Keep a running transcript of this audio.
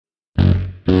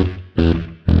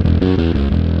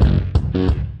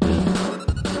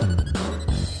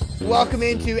welcome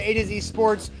into A to Z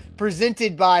Sports,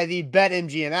 presented by the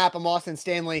BetMGM app. I'm Austin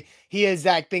Stanley. He is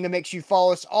Zach Bingham. Make sure you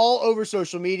follow us all over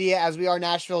social media, as we are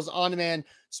Nashville's on-demand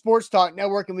sports talk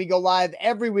network, and we go live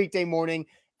every weekday morning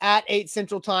at 8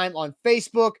 Central Time on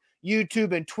Facebook,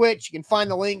 YouTube, and Twitch. You can find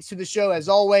the links to the show, as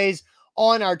always,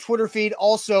 on our Twitter feed,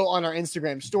 also on our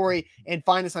Instagram story, and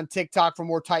find us on TikTok for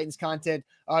more Titans content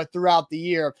throughout the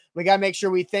year. We got to make sure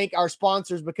we thank our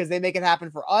sponsors, because they make it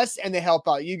happen for us and they help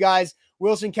out you guys.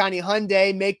 Wilson County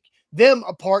Hyundai, make them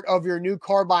a part of your new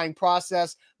car buying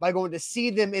process by going to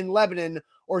see them in Lebanon,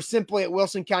 or simply at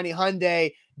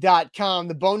wilsoncountyhyundai.com.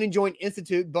 The Bone and Joint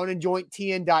Institute,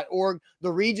 boneandjointtn.org,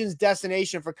 the region's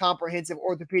destination for comprehensive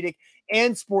orthopedic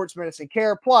and sports medicine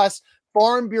care. Plus,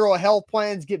 Farm Bureau Health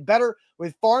Plans. Get better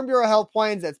with Farm Bureau Health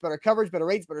Plans. That's better coverage, better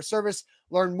rates, better service.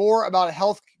 Learn more about a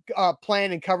health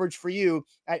plan and coverage for you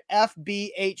at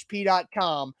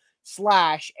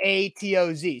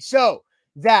fbhp.com/ATOZ. So,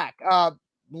 Zach,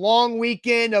 long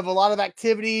weekend of a lot of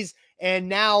activities, and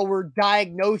now we're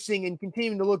diagnosing and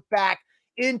continuing to look back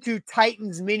into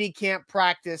Titans minicamp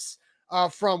practice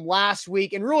from last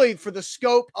week, and really for the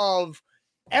scope of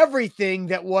everything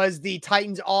that was the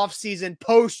Titans offseason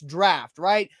post-draft,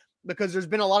 right? Because there's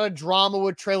been a lot of drama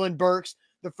with Treylon Burks,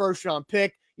 the first-round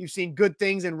pick. You've seen good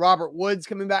things in Robert Woods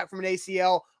coming back from an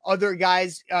ACL. Other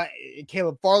guys,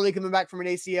 Caleb Farley coming back from an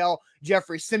ACL.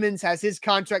 Jeffrey Simmons has his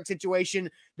contract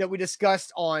situation that we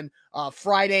discussed on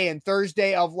Friday and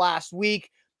Thursday of last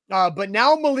week. But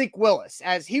now Malik Willis,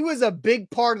 as he was a big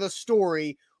part of the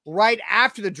story right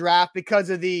after the draft because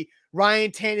of the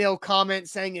Ryan Tannehill comment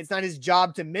saying it's not his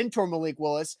job to mentor Malik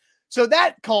Willis. So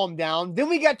that calmed down. Then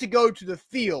we got to go to the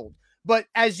field. But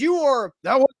as you are...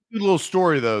 That was a good little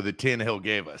story, though, that Tannehill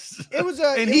gave us. It was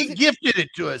he gifted it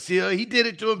to us. You know, he did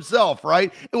it to himself,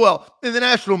 right? Well, and the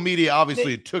national media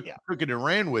obviously took it and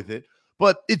ran with it,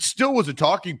 but it still was a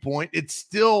talking point. It's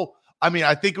still, I mean,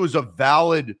 I think it was a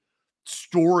valid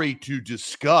story to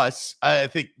discuss. I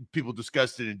think people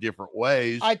discussed it in different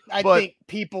ways. I think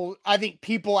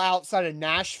people outside of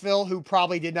Nashville who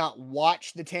probably did not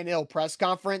watch the Tannehill press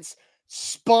conference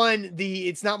spun the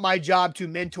 "it's not my job to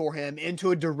mentor him"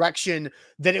 into a direction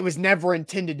that it was never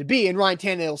intended to be. And Ryan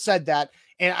Tannehill said that,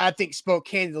 and I think spoke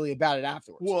candidly about it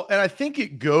afterwards. Well, and I think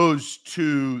it goes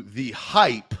to the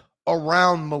hype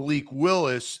around Malik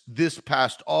Willis this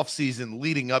past offseason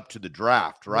leading up to the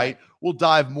draft, right? We'll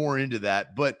dive more into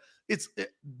that, but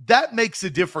that makes a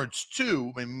difference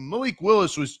too. I mean, Malik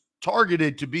Willis was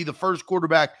targeted to be the first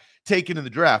quarterback taken in the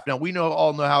draft. Now, we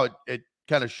all know how it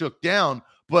kind of shook down,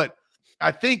 but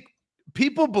I think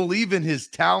people believe in his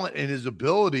talent and his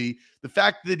ability. The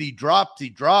fact that he dropped,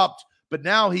 but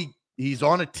now he's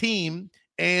on a team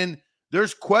and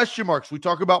there's question marks. We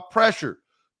talk about pressure.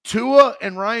 Tua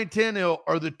and Ryan Tannehill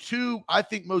are the two, I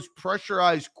think, most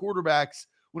pressurized quarterbacks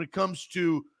when it comes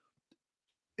to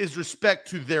his respect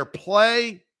to their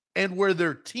play and where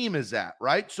their team is at,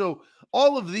 right? So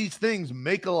all of these things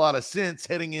make a lot of sense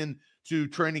heading into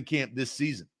training camp this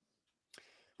season.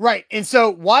 Right. And so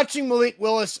watching Malik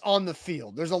Willis on the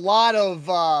field, there's a lot of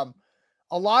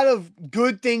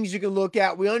good things you can look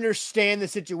at. We understand the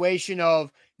situation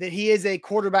of that he is a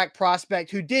quarterback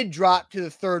prospect who did drop to the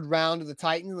third round of the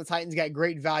Titans. The Titans got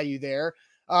great value there.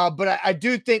 But I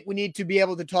do think we need to be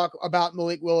able to talk about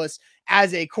Malik Willis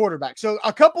as a quarterback. So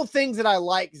a couple things that I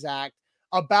like, Zach,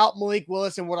 about Malik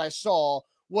Willis and what I saw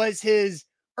was his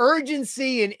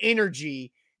urgency and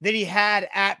energy that he had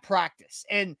at practice.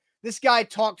 And this guy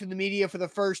talked to the media for the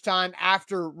first time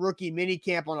after rookie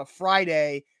minicamp on a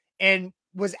Friday and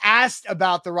was asked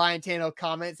about the Ryan Tannehill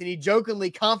comments, and he jokingly,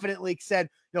 confidently said,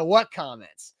 "No, what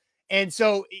comments?" And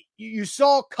so you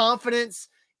saw confidence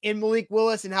in Malik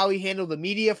Willis and how he handled the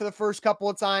media for the first couple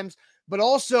of times, but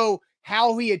also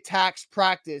how he attacks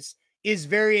practice is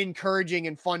very encouraging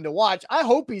and fun to watch. I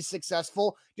hope he's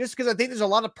successful just because I think there's a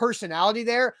lot of personality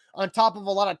there on top of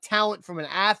a lot of talent from an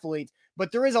athlete, but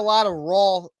there is a lot of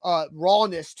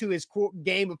rawness to his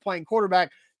game of playing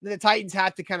quarterback that the Titans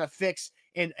have to kind of fix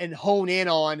and hone in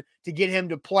on to get him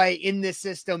to play in this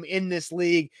system, in this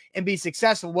league, and be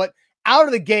successful. What out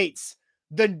of the gates,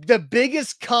 the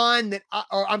biggest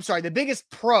the biggest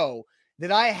pro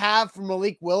that I have for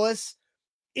Malik Willis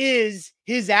is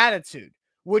his attitude,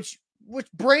 which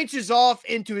branches off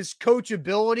into his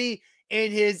coachability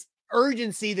and his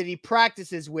urgency that he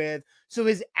practices with. So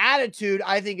his attitude,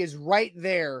 I think, is right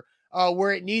there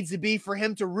where it needs to be for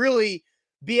him to really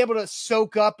be able to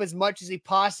soak up as much as he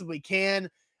possibly can,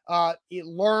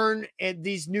 learn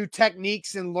these new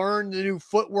techniques and learn the new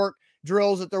footwork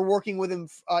drills that they're working with him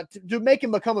to make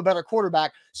him become a better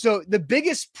quarterback. So the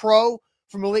biggest pro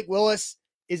for Malik Willis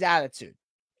is attitude.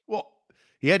 Well,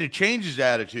 He had to change his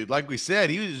attitude. Like we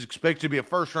said, he was expected to be a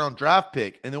first-round draft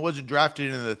pick and then wasn't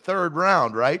drafted in the third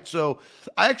round, right? So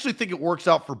I actually think it works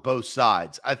out for both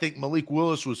sides. I think Malik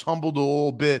Willis was humbled a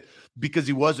little bit because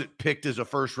he wasn't picked as a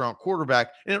first-round quarterback.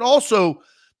 And it also,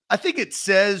 I think it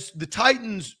says the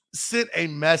Titans sent a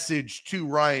message to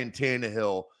Ryan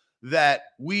Tannehill that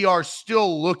we are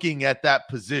still looking at that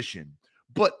position,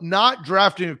 but not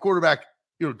drafting a quarterback,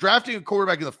 drafting a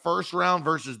quarterback in the first round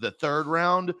versus the third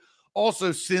round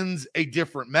also sends a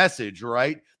different message,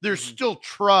 right? There's still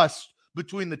trust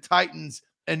between the Titans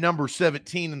and number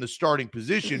 17 in the starting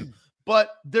position,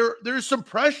 but there's some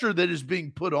pressure that is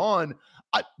being put on.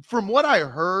 From what I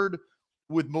heard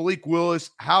with Malik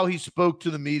Willis, how he spoke to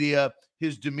the media,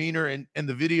 his demeanor, and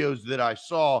the videos that I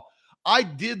saw, I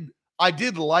did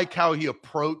like how he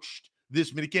approached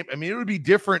this minicamp. I mean, it would be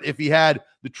different if he had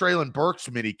the Traylon Burks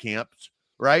minicamps,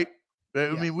 right?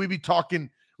 I mean, we'd be talking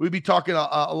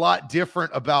a lot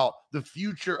different about the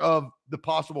future of the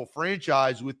possible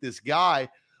franchise with this guy.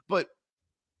 But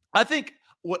I think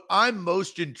what I'm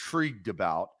most intrigued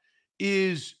about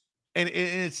is, and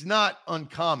it's not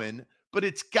uncommon, but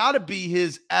it's got to be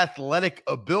his athletic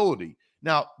ability.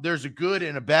 Now, there's a good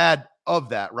and a bad of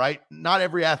that, right? Not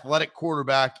every athletic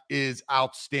quarterback is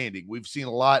outstanding. We've seen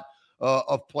a lot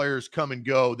of players come and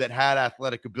go that had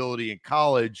athletic ability in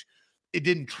college. It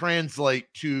didn't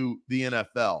translate to the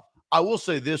NFL. I will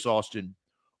say this, Austin,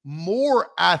 more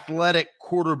athletic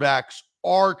quarterbacks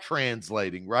are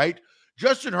translating, right?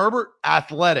 Justin Herbert,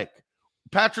 athletic.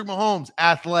 Patrick Mahomes,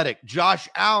 athletic. Josh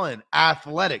Allen,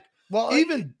 athletic. Well,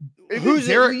 even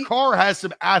Derek Carr has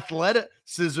some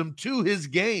athleticism to his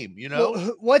game,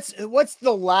 Well, what's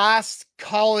the last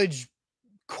college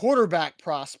quarterback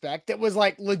prospect that was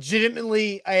like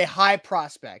legitimately a high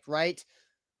prospect, right?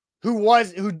 Who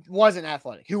wasn't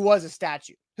athletic, who was a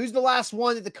statue? Who's the last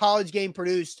one that the college game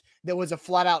produced that was a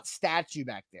flat out statue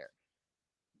back there?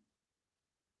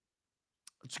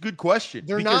 It's a good question.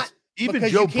 They're not. Even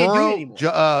Joe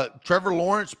Burrow, Trevor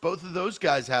Lawrence, both of those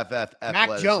guys have athleticism.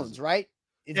 Mac Jones, right?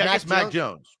 Mac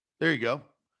Jones. There you go.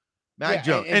 Mac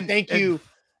Jones. And thank you.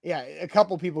 Yeah, a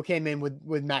couple people came in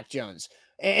with Mac Jones.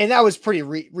 And that was pretty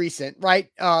recent, right?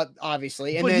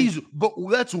 Obviously. And but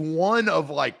that's one of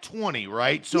like 20,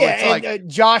 right? So yeah, it's like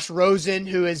Josh Rosen,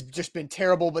 who has just been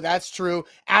terrible, but that's true.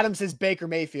 Adam says Baker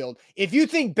Mayfield. If you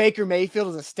think Baker Mayfield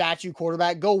is a statue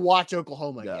quarterback, go watch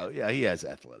Oklahoma again. No, yeah, he has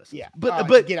athleticism. Yeah, but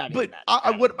get out of here,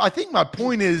 I think my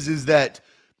point is that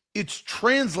it's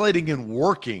translating and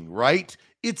working, right?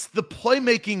 It's the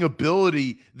playmaking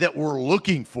ability that we're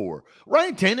looking for.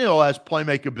 Ryan Tannehill has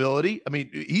playmaking ability. I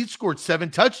mean, he scored 7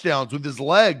 touchdowns with his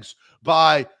legs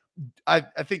by, I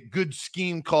think, good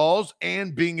scheme calls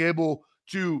and being able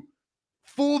to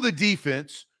fool the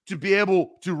defense to be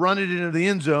able to run it into the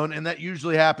end zone, and that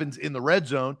usually happens in the red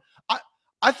zone.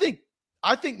 I think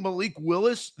Malik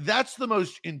Willis, that's the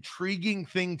most intriguing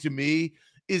thing to me,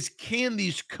 is can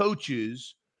these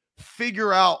coaches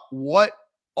figure out what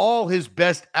all his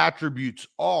best attributes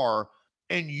are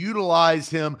and utilize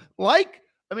him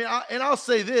I'll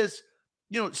say this,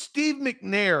 Steve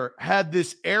McNair had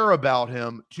this air about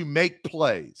him to make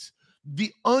plays,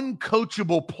 the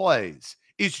uncoachable plays.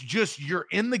 It's just, you're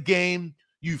in the game,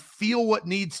 you feel what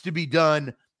needs to be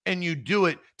done, and you do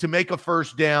it to make a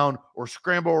first down or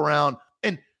scramble around,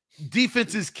 and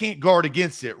defenses can't guard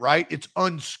against it, right? It's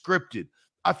unscripted.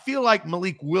 I feel like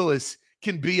Malik Willis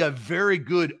can be a very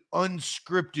good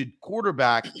unscripted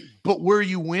quarterback, but where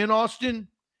you win, Austin,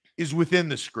 is within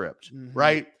the script,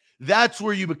 right? That's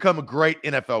where you become a great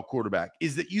NFL quarterback,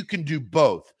 is that you can do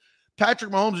both.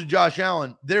 Patrick Mahomes and Josh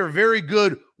Allen, they're very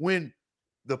good when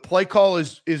the play call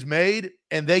is made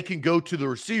and they can go to the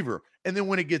receiver. And then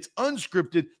when it gets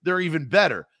unscripted, they're even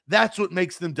better. That's what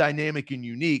makes them dynamic and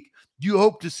unique. You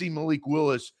hope to see Malik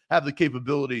Willis have the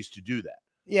capabilities to do that.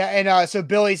 Yeah, and so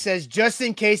Billy says, just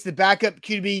in case the backup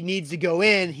QB needs to go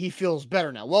in, he feels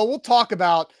better now. Well, we'll talk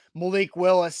about Malik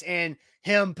Willis and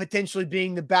him potentially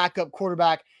being the backup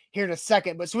quarterback here in a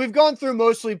second. But so we've gone through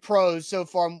mostly pros so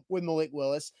far with Malik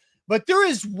Willis, but there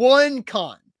is one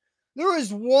con. There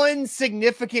is one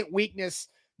significant weakness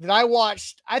that I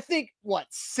watched, I think,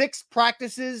 6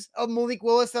 practices of Malik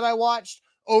Willis that I watched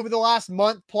over the last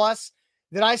month plus,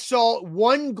 that I saw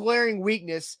one glaring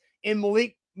weakness in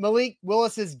Malik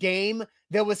Willis's game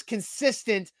that was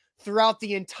consistent throughout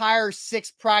the entire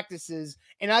 6 practices.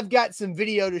 And I've got some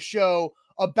video to show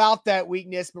about that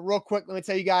weakness. But real quick, let me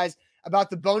tell you guys about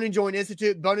the Bone and Joint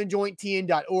Institute,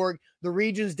 boneandjointtn.org, the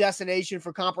region's destination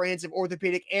for comprehensive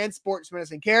orthopedic and sports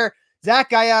medicine care.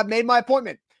 Zach, I made my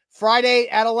appointment Friday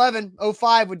at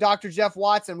 11:05 with Dr. Jeff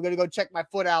Watson. I'm going to go check my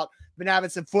foot out. been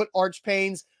having some foot arch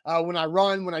pains when I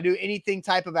run, when I do anything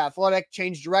type of athletic,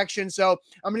 change direction. So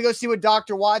I'm going to go see what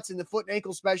Dr. Watson, the foot and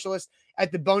ankle specialist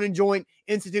at the Bone and Joint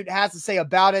Institute, has to say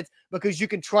about it, because you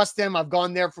can trust them. I've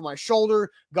gone there for my shoulder,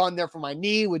 gone there for my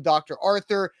knee with Dr.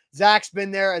 Arthur. Zach's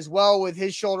been there as well with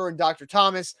his shoulder, and Dr.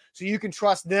 Thomas. So you can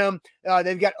trust them.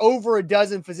 They've got over a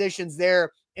dozen physicians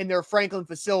there in their Franklin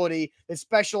facility that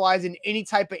specialize in any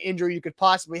type of injury you could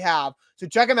possibly have. So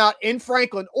check them out in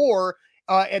Franklin or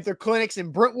at their clinics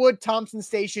in Brentwood, Thompson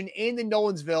Station, and in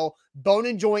Nolensville,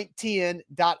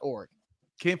 boneandjointtn.org.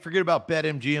 Can't forget about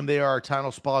BetMGM. They are our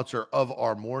title sponsor of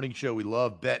our morning show. We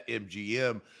love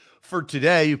BetMGM. For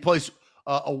today, you place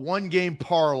a one-game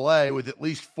parlay with at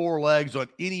least 4 legs on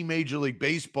any Major League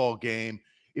Baseball game.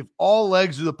 If all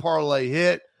legs of the parlay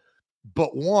hit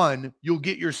but one, you'll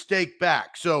get your stake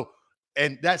back. So,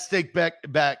 and that stake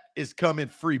back is coming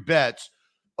free bets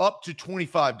up to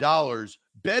 $25.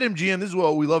 BetMGM, this is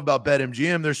what we love about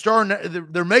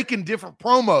BetMGM. They're making different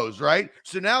promos, right?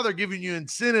 So now they're giving you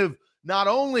incentive. Not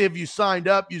only have you signed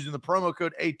up using the promo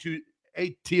code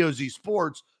ATOZ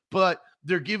Sports, but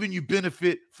they're giving you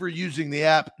benefit for using the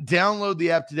app. Download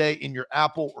the app today in your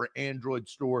Apple or Android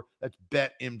store. That's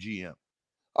BetMGM.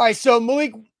 All right, so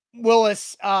Malik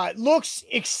Willis looks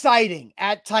exciting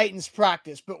at Titans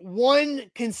practice, but one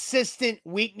consistent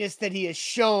weakness that he has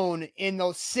shown in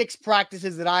those 6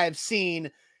 practices that I have seen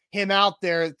him out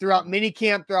there throughout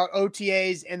minicamp, throughout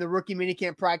OTAs, and the rookie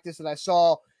minicamp practice that I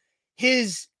saw,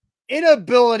 his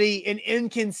inability and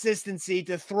inconsistency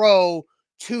to throw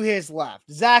to his left.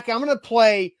 Zach, I'm going to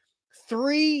play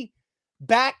 3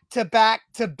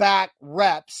 back-to-back-to-back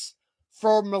reps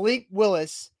for Malik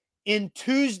Willis in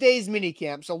Tuesday's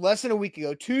minicamp, so less than a week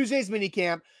ago, Tuesday's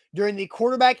minicamp during the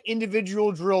quarterback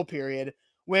individual drill period,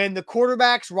 when the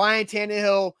quarterbacks, Ryan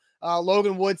Tannehill,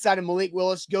 Logan Woodside, and Malik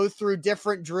Willis go through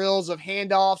different drills of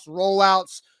handoffs,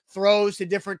 rollouts, throws to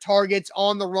different targets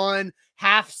on the run,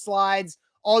 half slides,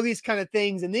 all these kind of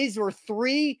things. And these were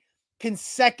 3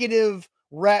 consecutive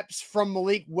reps from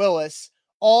Malik Willis,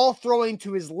 all throwing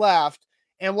to his left.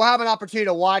 And we'll have an opportunity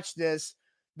to watch this.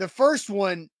 The first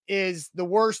one is the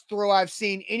worst throw I've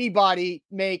seen anybody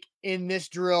make in this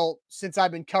drill since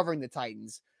I've been covering the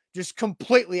Titans. Just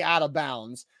completely out of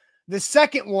bounds. The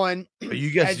second one. Did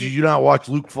you not watch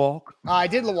Luke Falk? I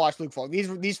did watch Luke Falk.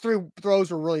 These 3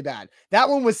 throws were really bad. That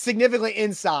one was significantly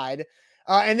inside.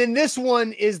 And then this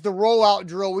one is the rollout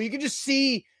drill where you can just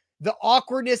see the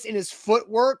awkwardness in his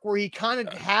footwork, where he kind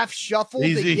of half shuffled.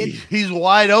 He's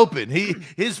wide open.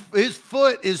 His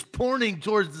foot is pointing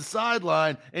towards the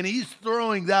sideline, and he's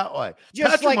throwing that way.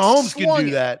 Just Patrick Mahomes can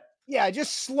do that. Yeah,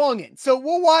 just slung it. So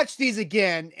we'll watch these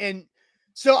again. And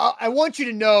so I want you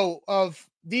to know of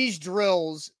these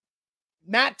drills,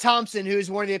 Matt Thompson, who is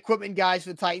one of the equipment guys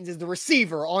for the Titans, is the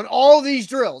receiver on all these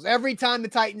drills. Every time the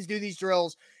Titans do these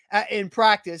drills in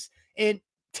practice, and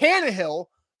Tannehill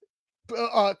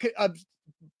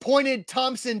pointed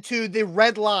Thompson to the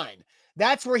red line.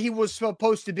 That's where he was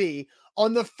supposed to be.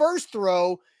 On the first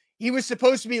throw, he was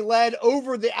supposed to be led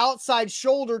over the outside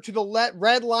shoulder to the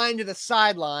red line to the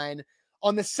sideline.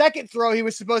 On the second throw, he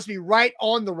was supposed to be right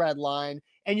on the red line.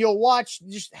 And you'll watch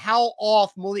just how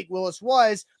off Malik Willis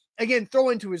was, again,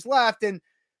 throwing to his left. And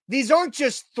these aren't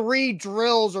just 3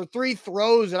 drills or 3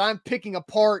 throws that I'm picking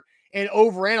apart and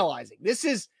overanalyzing. This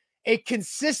is a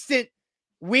consistent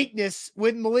weakness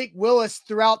with Malik Willis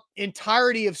throughout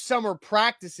entirety of summer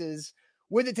practices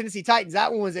with the Tennessee Titans.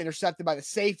 That one was intercepted by the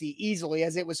safety easily,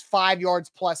 as it was 5 yards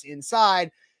plus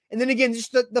inside. And then again,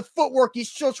 just the footwork,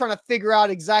 he's still trying to figure out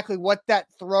exactly what that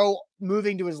throw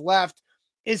moving to his left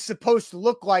is supposed to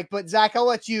look like. But Zach, I'll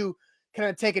let you kind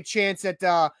of take a chance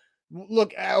at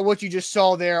look at what you just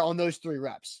saw there on those 3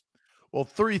 reps. Well,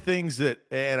 3 things that,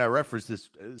 and I referenced this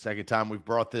the second time we've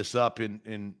brought this up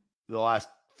in the last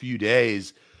few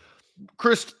days.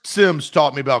 Chris Sims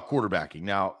taught me about quarterbacking.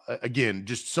 Now, again,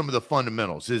 just some of the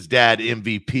fundamentals. His dad,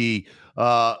 MVP,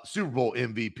 Super Bowl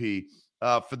MVP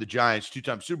for the Giants,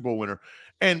 2-time Super Bowl winner.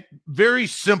 And very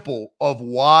simple of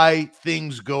why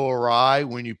things go awry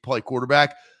when you play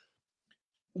quarterback.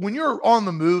 When you're on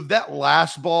the move, that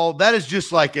last ball, that is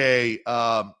just like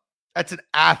that's an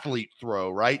athlete throw,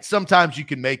 right? Sometimes you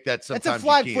can make that. Sometimes it's a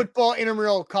flag football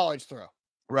intramural college throw.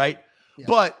 Right. Yeah.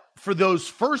 But for those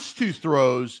first 2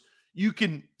 throws, you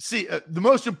can see the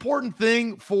most important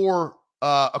thing for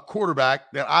a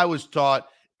quarterback that I was taught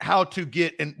how to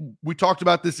get, and we talked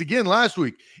about this again last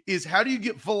week, is how do you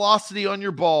get velocity on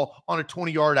your ball on a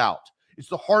 20-yard out? It's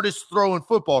the hardest throw in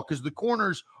football because the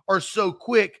corners are so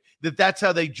quick that's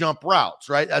how they jump routes,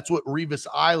 right? That's what Revis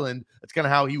Island, that's kind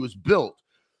of how he was built.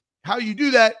 how you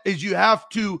do that is you have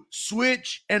to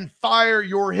switch and fire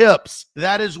your hips.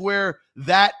 That is where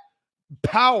that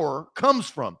power comes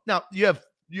from. Now, you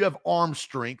have arm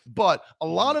strength, but a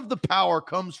lot of the power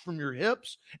comes from your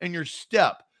hips and your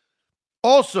step.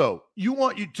 Also, you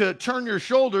want you to turn your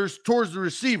shoulders towards the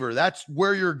receiver. That's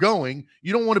where you're going.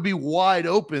 You don't want to be wide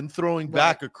open throwing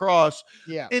back across.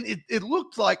 Yeah. And it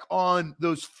looked like on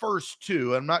those first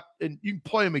two, and you can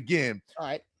play them again. All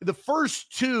right. The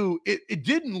first two, it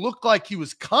didn't look like he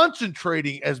was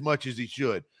concentrating as much as he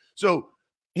should. So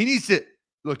he needs to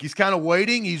look, he's kind of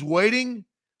waiting. He's waiting.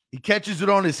 He catches it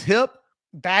on his hip.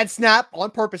 Bad snap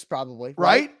on purpose, probably.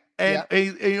 Right? And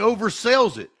he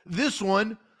oversails it. This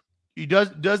one, he does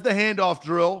the handoff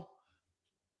drill.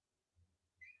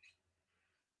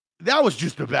 That was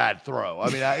just a bad throw. I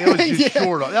mean, it was just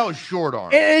short arm. That was short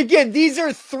arm. And again, these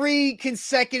are 3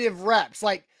 consecutive reps.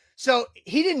 So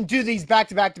he didn't do these back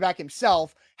to back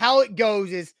himself. How it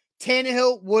goes is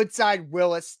Tannehill, Woodside,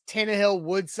 Willis, Tannehill,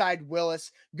 Woodside,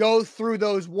 Willis, go through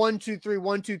those 1, 2, 3,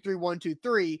 1, 2, 3, 1, 2,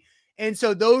 3. And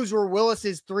so those were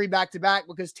Willis's 3 back to back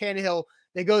because Tannehill,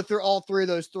 they go through all 3 of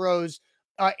those throws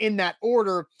in that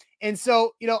order. And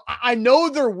so, I know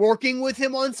they're working with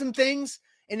him on some things.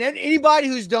 And then anybody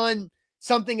who's done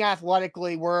something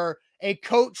athletically where a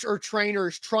coach or trainer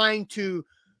is trying to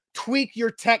tweak your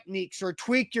techniques or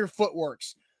tweak your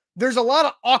footworks, there's a lot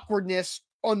of awkwardness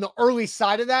on the early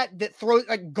side of that throws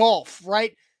like golf,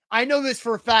 right? I know this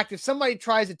for a fact. If somebody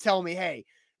tries to tell me, hey,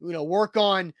 work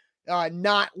on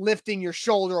not lifting your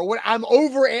shoulder or what, I'm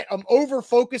over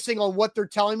focusing on what they're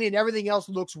telling me and everything else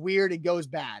looks weird and goes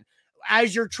bad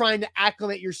as you're trying to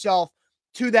acclimate yourself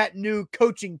to that new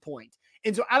coaching point.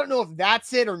 And so I don't know if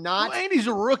that's it or not. Well, and he's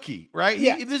a rookie, right?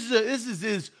 Yeah. This is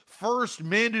his first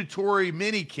mandatory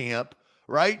mini camp,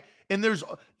 right? And there's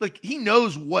he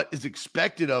knows what is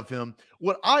expected of him.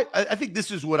 What I think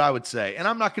this is what I would say, and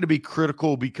I'm not going to be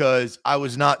critical because I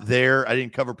was not there. I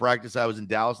didn't cover practice. I was in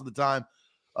Dallas at the time,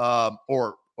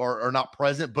 or not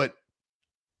present. But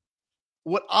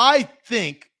what I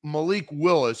think Malik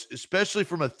Willis, especially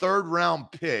from a 3rd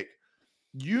round pick,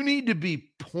 you need to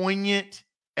be poignant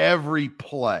every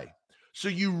play. So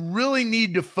you really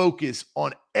need to focus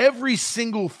on every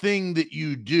single thing that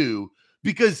you do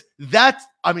because that's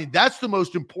the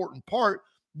most important part.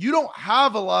 You don't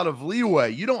have a lot of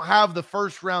leeway. You don't have the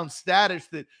 1st round status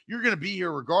that you're going to be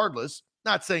here regardless.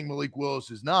 Not saying Malik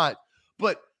Willis is not,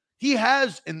 but he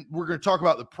has, and we're going to talk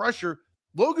about the pressure.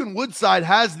 Logan Woodside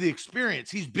has the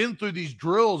experience. He's been through these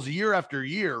drills year after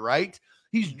year, right?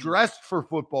 He's dressed for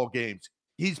football games.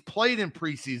 He's played in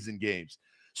preseason games.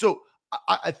 So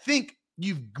I think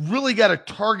you've really got to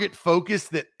target focus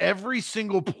that every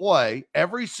single play,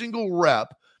 every single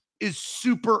rep is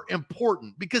super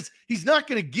important because he's not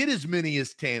going to get as many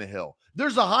as Tannehill.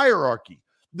 There's a hierarchy.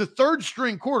 The 3rd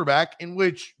string quarterback, in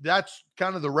which that's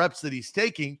kind of the reps that he's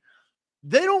taking,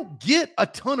 they don't get a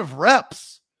ton of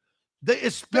reps. They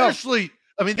just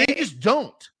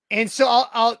don't. And so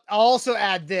I'll also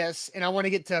add this, and I want to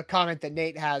get to a comment that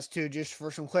Nate has too, just for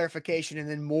some clarification and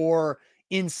then more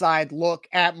inside look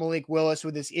at Malik Willis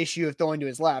with this issue of throwing to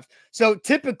his left. So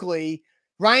typically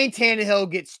Ryan Tannehill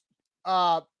gets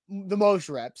the most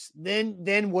reps,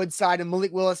 then Woodside, and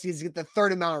Malik Willis gets the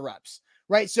 3rd amount of reps,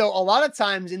 right? So a lot of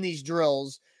times in these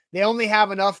drills, they only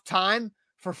have enough time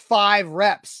for 5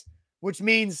 reps, which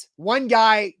means one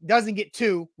guy doesn't get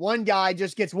 2, one guy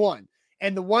just gets 1.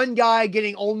 And the one guy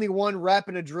getting only 1 rep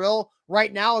in a drill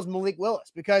right now is Malik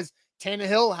Willis because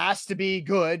Tannehill has to be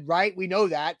good, right? We know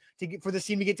that for this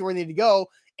team to get to where they need to go.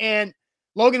 And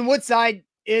Logan Woodside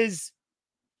is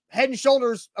head and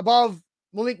shoulders above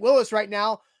Malik Willis right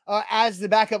now as the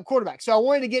backup quarterback. So I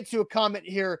wanted to get to a comment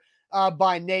here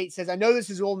by Nate. Says, I know this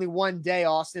is only one day,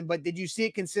 Austin, but did you see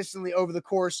it consistently over the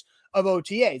course of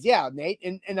OTAs? Yeah, Nate.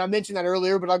 And I mentioned that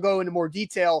earlier, but I'll go into more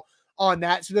detail on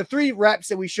that. So the 3 reps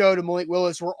that we showed of Malik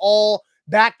Willis were all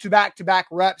back-to-back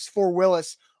reps for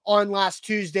Willis on last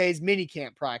Tuesday's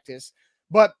minicamp practice.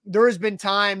 But there has been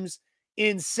times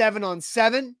in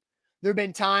 7-on-7. There have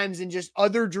been times in just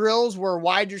other drills where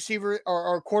wide receiver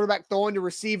or quarterback throwing to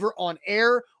receiver on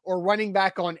air or running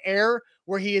back on air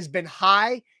where he has been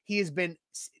high. He has been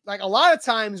like a lot of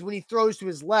times when he throws to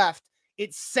his left,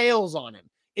 it sails on him.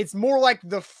 It's more like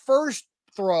the first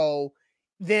throw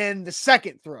than the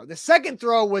second throw. The second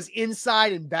throw was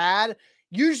inside and bad.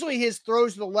 Usually his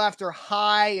throws to the left are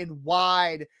high and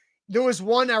wide. There was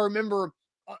one I remember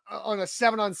on a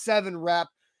 7-on-7 rep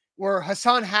where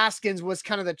Hassan Haskins was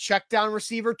kind of the check down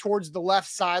receiver towards the left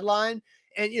sideline.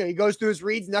 And, he goes through his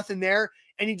reads, nothing there.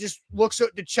 And he just looks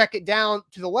to check it down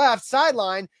to the left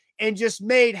sideline and just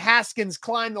made Haskins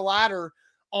climb the ladder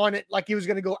on it like he was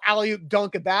going to go alley-oop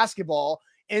dunk a basketball.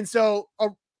 And so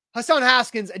Hassan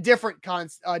Haskins, a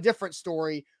different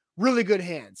story, really good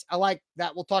hands. I like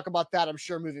that. We'll talk about that, I'm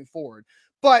sure, moving forward.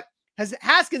 But as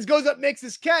Haskins goes up, makes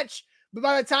his catch, but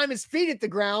by the time his feet hit the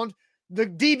ground, the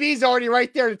DB's already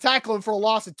right there to tackle him for a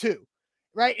loss of 2,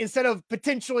 right? Instead of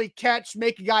potentially catch,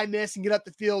 make a guy miss, and get up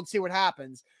the field, see what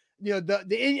happens. The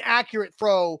inaccurate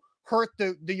throw hurt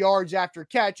the yards after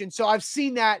catch. And so I've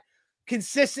seen that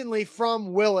consistently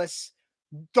from Willis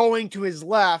going to his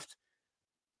left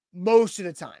most of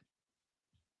the time.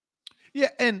 Yeah,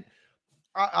 and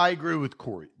I agree with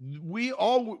Corey.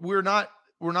 We're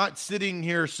not sitting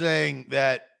here saying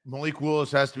that Malik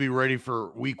Willis has to be ready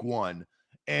for week 1.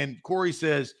 And Corey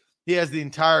says he has the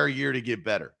entire year to get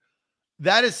better.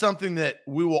 That is something that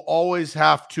we will always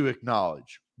have to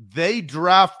acknowledge. They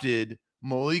drafted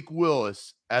Malik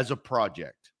Willis as a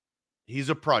project. He's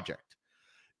a project.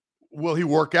 Will he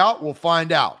work out? We'll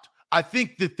find out. I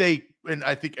think that and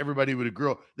I think everybody would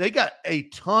agree, they got a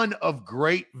ton of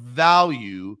great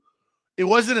value. It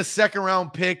wasn't a second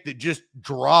round pick that just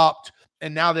dropped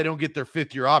and now they don't get their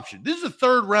 5th-year option. This is a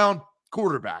 3rd-round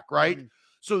quarterback, right? Mm-hmm.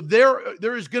 So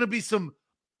there is going to be some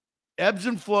ebbs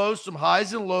and flows, some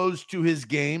highs and lows to his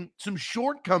game, some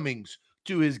shortcomings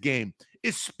to his game,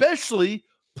 especially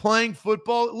playing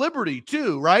football at Liberty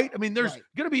too, right? I mean, there's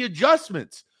going to be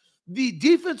adjustments. The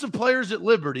defensive players at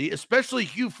Liberty, especially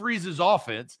Hugh Freeze's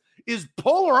offense, is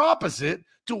polar opposite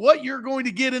to what you're going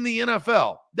to get in the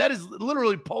NFL. That is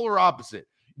literally polar opposite.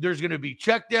 There's going to be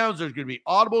checkdowns. There's going to be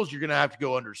audibles. You're going to have to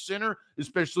go under center,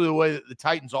 especially the way that the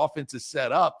Titans offense is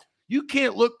set up. You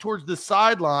can't look towards the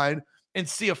sideline and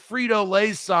see a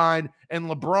Frito-Lay sign and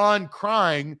LeBron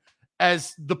crying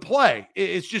as the play.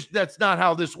 It's just, that's not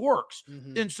how this works.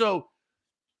 Mm-hmm. And so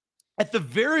at the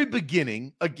very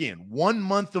beginning, again, 1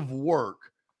 month of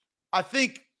work, I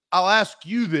think I'll ask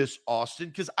you this, Austin,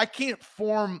 because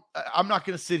I'm not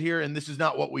going to sit here and this is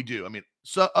not what we do. I mean,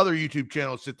 so other YouTube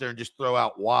channels sit there and just throw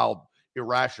out wild,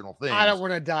 irrational things. I don't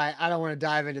want to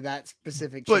dive into that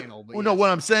specific channel. But no,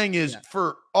 what I'm saying is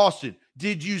for Austin,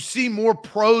 did you see more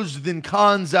pros than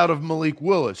cons out of Malik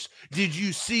Willis? Did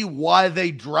you see why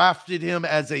they drafted him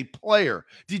as a player?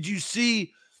 Did you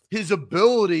see his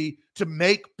ability to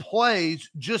make plays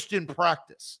just in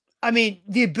practice? I mean,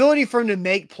 the ability for him to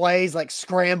make plays like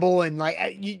scramble and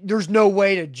there's no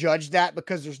way to judge that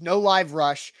because there's no live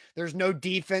rush. There's no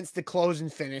defense to close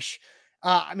and finish.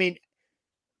 I mean,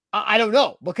 I don't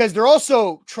know because they're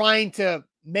also trying to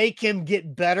make him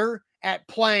get better at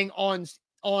playing on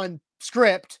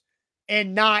script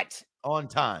and not on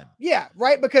time. Yeah,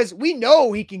 right. Because we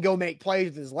know he can go make plays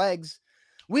with his legs.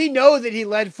 We know that he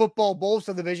led football bowl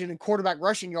subdivision in quarterback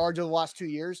rushing yards over the last 2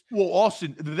 years. Well,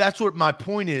 Austin, that's what my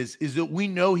point is that we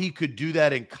know he could do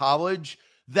that in college.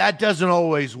 That doesn't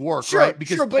always work, right?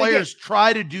 Because players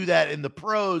try to do that in the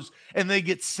pros and they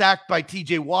get sacked by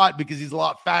TJ Watt because he's a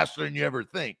lot faster than you ever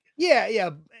think.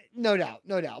 Yeah, no doubt.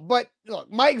 But look,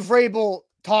 Mike Vrabel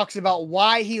talks about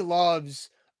why he loves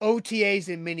OTAs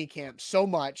and minicamp so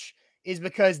much is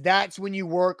because that's when you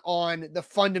work on the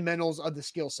fundamentals of the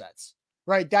skill sets.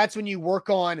 Right. That's when you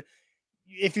work on,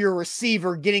 if you're a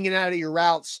receiver, getting it out of your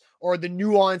routes or the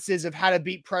nuances of how to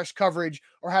beat press coverage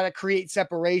or how to create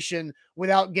separation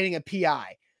without getting a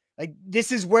PI. Like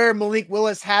this is where Malik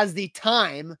Willis has the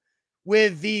time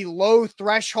with the low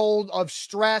threshold of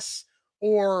stress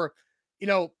or,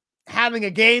 having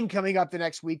a game coming up the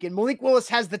next week. And Malik Willis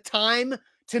has the time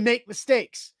to make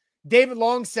mistakes. David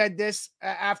Long said this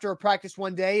after a practice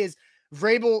one day is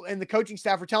Vrabel and the coaching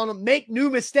staff were telling him, make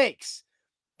new mistakes.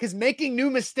 Because making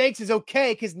new mistakes is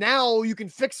okay because now you can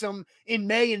fix them in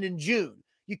May and in June.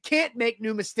 You can't make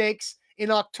new mistakes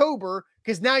in October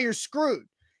because now you're screwed.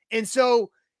 And so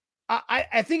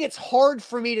I think it's hard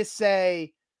for me to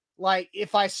say, like,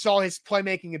 if I saw his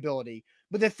playmaking ability.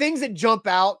 But the things that jump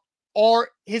out are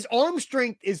his arm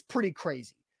strength is pretty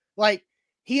crazy. Like,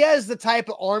 he has the type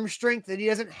of arm strength that he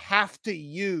doesn't have to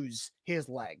use his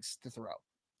legs to throw.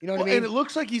 You know what I mean? And it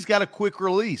looks like he's got a quick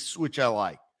release, which I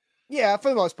like. Yeah, for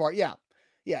the most part, yeah.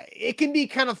 It can be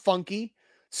kind of funky.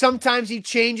 Sometimes he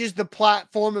changes the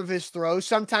platform of his throw.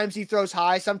 Sometimes he throws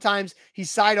high. Sometimes he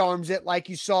sidearms it like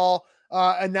you saw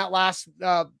in that last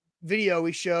video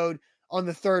we showed on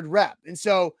the 3rd rep. And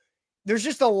so there's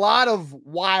just a lot of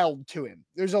wild to him.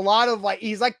 There's a lot of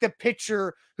he's like the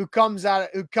pitcher who comes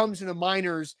in the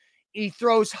minors. He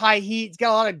throws high heat. He's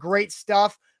got a lot of great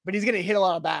stuff, but he's going to hit a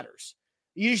lot of batters.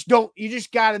 You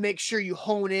just got to make sure you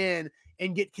hone in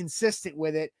and get consistent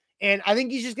with it. And I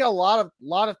think he's just got a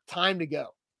lot of time to go.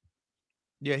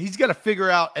 Yeah, he's got to figure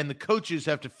out, and the coaches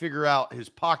have to figure out his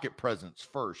pocket presence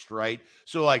first, right?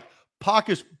 So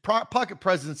pocket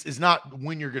presence is not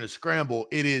when you're going to scramble.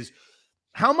 It is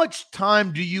how much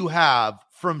time do you have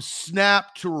from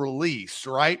snap to release,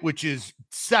 right? Which is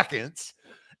seconds.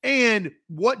 And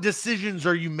what decisions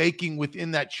are you making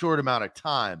within that short amount of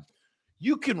time?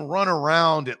 You can run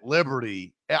around at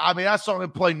liberty. I mean, I saw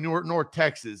him play North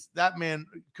Texas. That man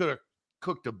could have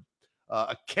cooked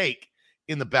a cake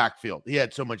in the backfield. He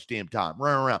had so much damn time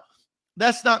running around.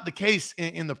 That's not the case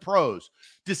in the pros.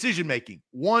 Decision making.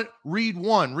 One,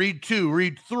 read two,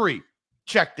 read three,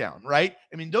 check down, right?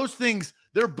 I mean, those things,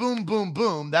 they're boom, boom,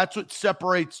 boom. That's what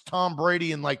separates Tom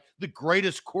Brady and like the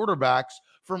greatest quarterbacks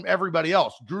from everybody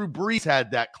else. Drew Brees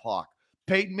had that clock.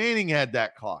 Peyton Manning had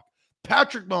that clock.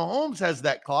 Patrick Mahomes has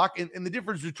that clock. And the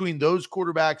difference between those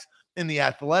quarterbacks and the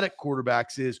athletic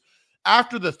quarterbacks is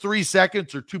after the 3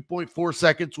 seconds or 2.4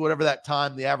 seconds, whatever that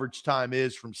time, the average time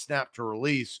is from snap to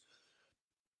release,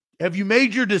 have you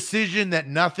made your decision that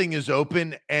nothing is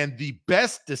open and the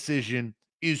best decision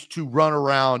is to run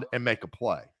around and make a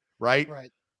play, right?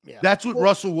 Right. Yeah. That's what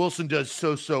Russell Wilson does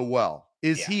so well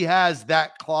is he has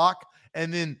that clock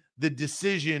and then the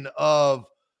decision of,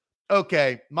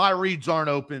 okay, my reads aren't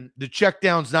open. The check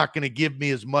down's not going to give me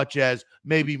as much as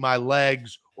maybe my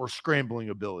legs or scrambling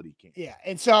ability can. Yeah.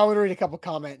 And so I want to read a couple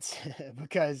comments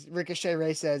because Ricochet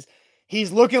Ray says,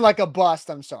 he's looking like a bust.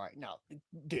 I'm sorry. No,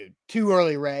 dude, too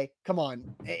early, Ray. Come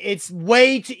on. It's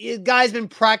way too, guy's been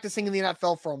practicing in the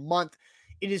NFL for a month.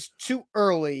 It is too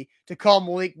early to call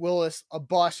Malik Willis a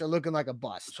bust or looking like a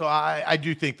bust. So I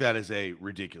do think that is a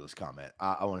ridiculous comment.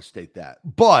 I want to state that.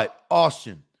 But,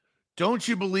 Austin, don't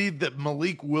you believe that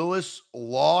Malik Willis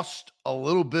lost a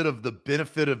little bit of the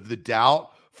benefit of the doubt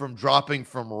from dropping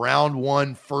from round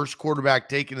one, first quarterback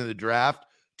taken in the draft,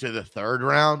 to the third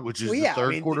round, which is the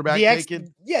third quarterback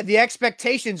taken? Yeah, the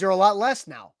expectations are a lot less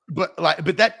now. But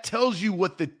that tells you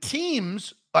what the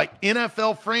teams, like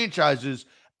NFL franchises,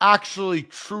 actually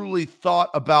truly thought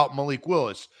about Malik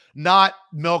Willis, not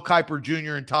Mel Kiper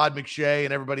Jr. and Todd McShay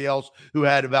and everybody else who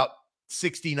had about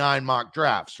 69 mock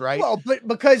drafts, right? Well, but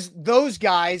because those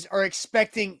guys are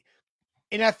expecting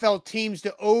NFL teams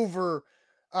to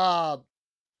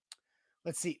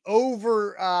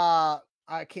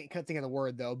I can't think of the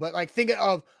word though, but like think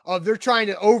of they're trying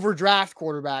to overdraft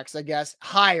quarterbacks, I guess,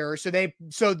 higher. So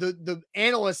the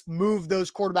analysts move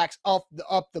those quarterbacks up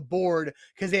the board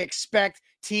because they expect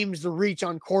teams to reach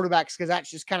on quarterbacks because that's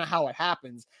just kind of how it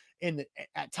happens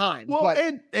at times. Well, but,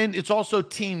 and it's also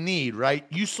team need, right?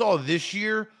 You saw this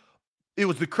year, it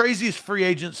was the craziest free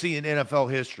agency in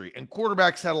NFL history, and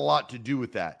quarterbacks had a lot to do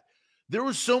with that. There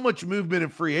was so much movement in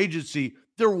free agency.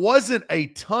 There wasn't a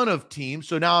ton of teams.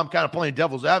 So now I'm kind of playing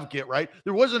devil's advocate, right?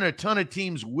 There wasn't a ton of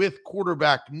teams with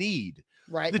quarterback need.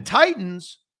 Right. The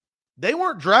Titans, they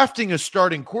weren't drafting a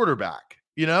starting quarterback,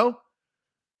 you know?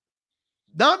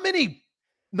 Not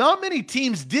many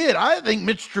teams did. I think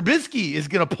Mitch Trubisky is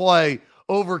going to play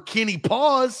over Kenny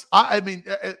Pause.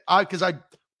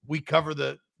 We cover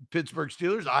the Pittsburgh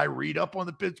Steelers. I read up on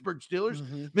the Pittsburgh Steelers.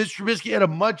 Mm-hmm. Mitch Trubisky had a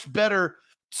much better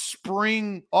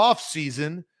spring off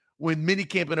season when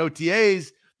minicamp and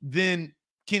OTAs than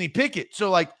Kenny Pickett.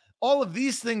 So like all of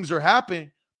these things are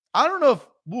happening. I don't know if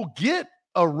we'll get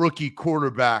a rookie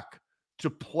quarterback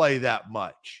to play that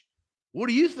much. What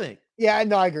do you think? Yeah,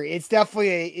 no, I agree. It's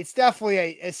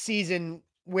definitely a season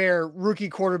where rookie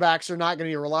quarterbacks are not going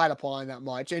to be relied upon that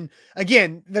much. And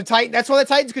again, that's why the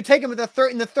Titans could take him in the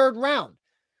third round.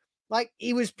 Like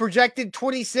he was projected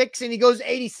 26 and he goes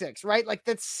 86, right? Like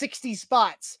that's 60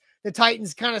 spots the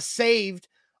Titans kind of saved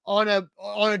on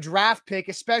a draft pick,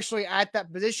 especially at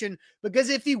that position, because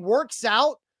if he works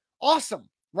out, awesome,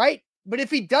 right? But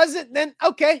if he doesn't, then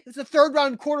okay, it's a third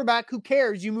round quarterback. Who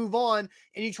cares? You move on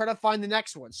and you try to find the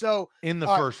next one. So in the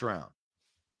first round.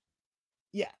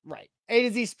 Yeah, right. A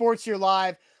to Z Sports here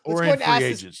live. Or in free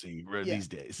agency these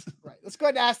days. Right. Let's go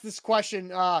ahead and ask this question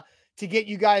to get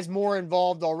you guys more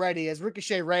involved already, as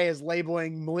Ricochet Ray is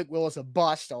labeling Malik Willis a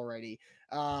bust already.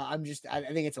 I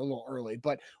think it's a little early,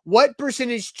 but what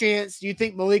percentage chance do you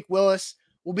think Malik Willis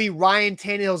will be Ryan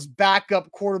Tannehill's backup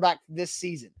quarterback this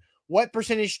season? What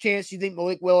percentage chance do you think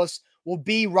Malik Willis will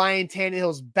be Ryan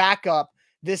Tannehill's backup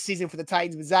this season for the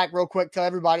Titans? But Zach, real quick, tell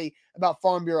everybody about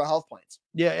Farm Bureau health plans.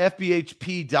 Yeah,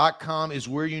 FBHP.com is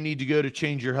where you need to go to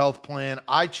change your health plan.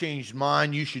 I changed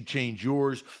mine. You should change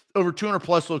yours. Over 200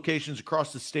 plus locations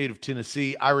across the state of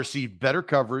Tennessee. I received better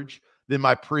coverage than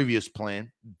my previous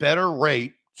plan, better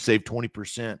rate, save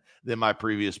 20% than my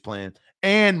previous plan,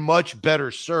 and much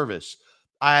better service.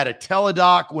 I had a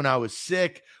teledoc when I was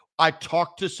sick. I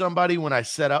talked to somebody when I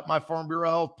set up my Farm Bureau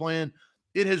health plan.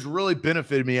 It has really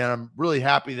benefited me, and I'm really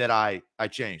happy that I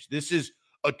changed. This is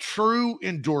a true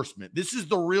endorsement. This is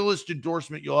the realest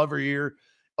endorsement you'll ever hear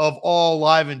of all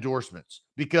live endorsements,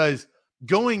 because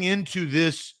going into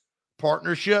this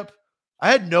partnership,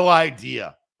 I had no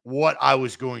idea what I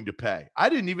was going to pay. I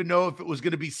didn't even know if it was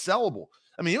going to be sellable.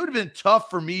 I mean, it would have been tough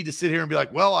for me to sit here and be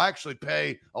like, well, I actually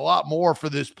pay a lot more for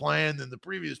this plan than the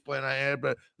previous plan I had,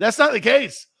 but that's not the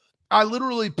case. I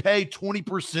literally pay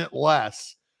 20%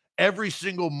 less every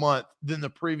single month than the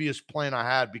previous plan I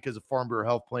had because of Farm Bureau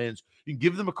Health Plans. You can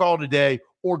give them a call today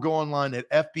or go online at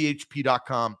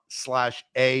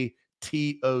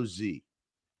fbhp.com/ATOZ.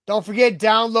 Don't forget,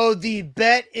 download the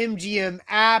BetMGM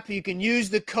app. You can use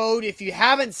the code, if you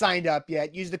haven't signed up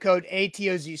yet, use the code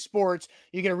ATOZ Sports.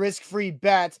 You get a risk-free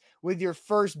bet with your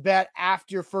first bet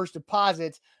after your first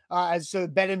deposit. So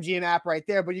BetMGM app right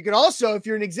there. But you can also, if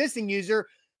you're an existing user,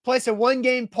 place a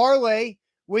one-game parlay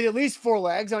with at least 4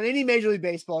 legs on any Major League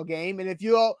Baseball game. And if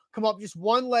you all come up just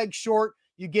one leg short,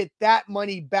 you get that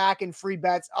money back in free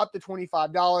bets up to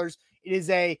 $25. It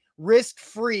is a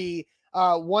risk-free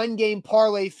one-game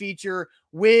parlay feature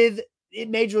with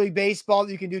Major League Baseball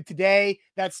that you can do today.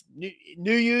 That's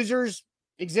new users,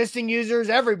 existing users,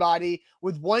 everybody,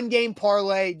 with one-game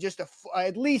parlay, just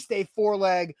at least a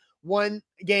 4-leg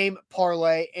one-game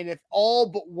parlay. And if all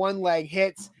but one leg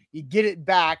hits, you get it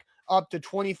back up to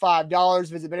 $25.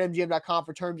 Visit betmgm.com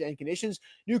for terms and conditions.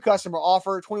 New customer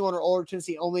offer, 21 or older,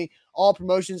 Tennessee only. All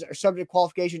promotions are subject to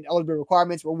qualification and eligibility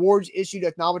requirements. Rewards issued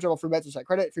at non-withdrawable free bets or site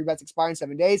credit. Free bets expire in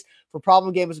 7 days. For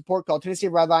problem gambling support, call Tennessee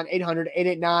Redline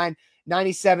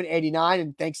 800-889-9789.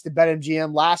 And thanks to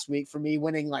BetMGM last week for me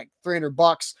winning like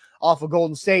 $300 off of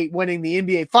Golden State winning the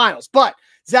NBA Finals. But,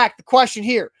 Zach, the question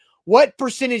here, what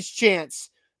percentage chance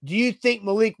do you think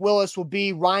Malik Willis will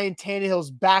be Ryan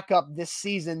Tannehill's backup this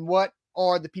season? What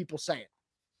are the people saying?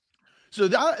 So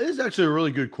that is actually a really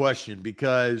good question,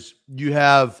 because you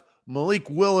have Malik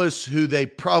Willis, who they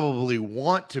probably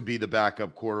want to be the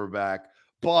backup quarterback,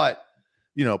 but,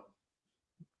 you know,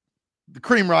 the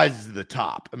cream rises to the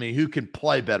top. I mean, who can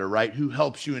play better, right? Who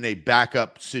helps you in a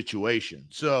backup situation?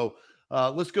 So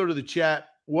let's go to the chat.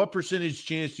 What percentage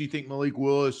chance do you think Malik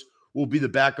Willis will be the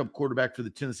backup quarterback for the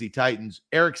Tennessee Titans?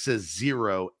 Eric says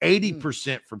 0,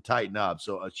 80% from Titan up.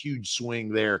 So a huge swing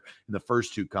there in the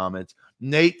first two comments.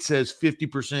 Nate says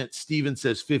 50%. Steven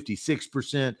says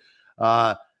 56%.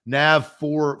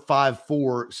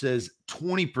 Nav454 says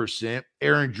 20%.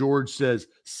 Aaron George says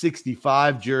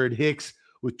 65. Jared Hicks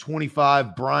with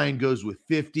 25. Brian goes with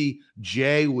 50.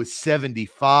 Jay with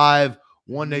 75.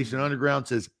 One Nation Underground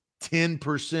says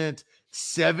 10%.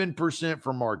 7%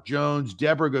 for Mark Jones.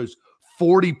 Deborah goes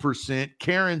 40%.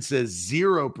 Karen says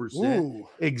 0%. Ooh.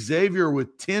 Xavier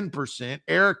with 10%.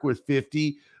 Eric with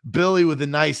 50. Billy with a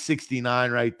nice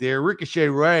 69 right there. Ricochet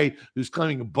Ray, who's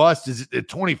claiming a bust, is at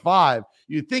 25.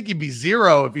 You'd think he'd be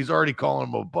 0 if he's already calling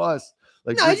him a bust.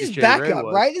 Like no, just backup,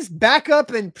 right? Just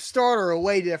backup and starter are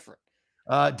way different.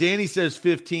 Danny says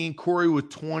 15. Corey with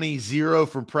 20. 0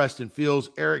 from Preston Fields.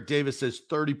 Eric Davis says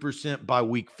 30% by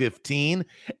week 15.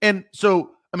 And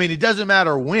so, I mean, it doesn't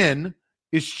matter when,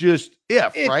 it's just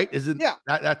if, right? Isn't yeah.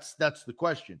 That's the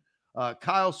question.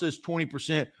 Kyle says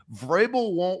 20%.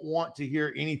 Vrabel won't want to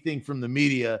hear anything from the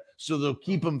media, so they'll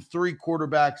keep him 3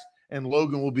 quarterbacks, and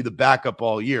Logan will be the backup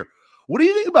all year. What do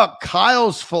you think about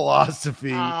Kyle's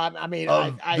philosophy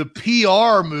the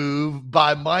PR move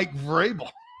by Mike Vrabel?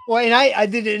 Well, and I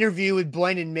did an interview with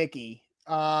Blaine and Mickey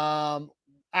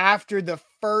after the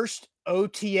first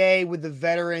OTA with the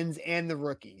veterans and the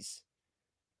rookies.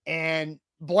 And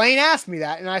Blaine asked me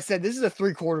that, and I said, this is a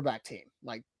 3 quarterback team.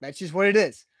 Like, that's just what it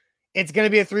is. It's going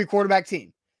to be a 3 quarterback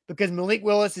team because Malik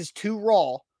Willis is too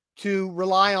raw to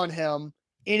rely on him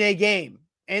in a game.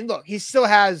 And look, he still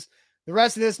has the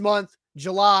rest of this month,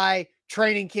 July,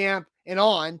 training camp, and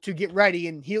on to get ready,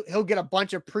 and he'll get a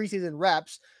bunch of preseason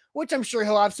reps, which I'm sure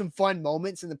he'll have some fun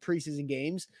moments in the preseason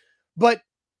games. But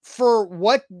for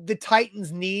what the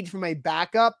Titans need from a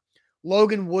backup,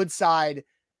 Logan Woodside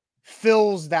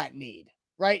fills that need,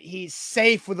 right? He's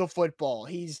safe with the football.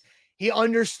 He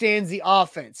understands the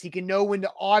offense. He can know when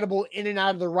to audible in and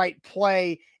out of the right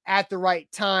play at the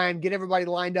right time, get everybody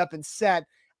lined up and set.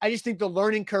 I just think the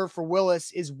learning curve for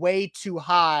Willis is way too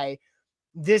high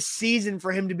this season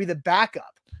for him to be the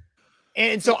backup.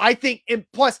 And so I think, and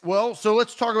plus, well, so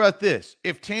let's talk about this.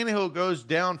 If Tannehill goes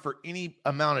down for any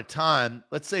amount of time,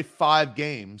 let's say 5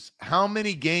 games, how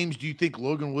many games do you think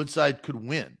Logan Woodside could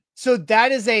win? So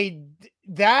that is a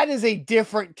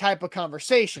different type of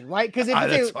conversation, right? Because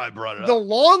that's why I brought it up. The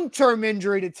long-term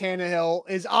injury to Tannehill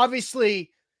is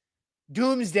obviously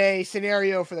doomsday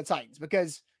scenario for the Titans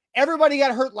because everybody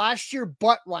got hurt last year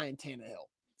but Ryan Tannehill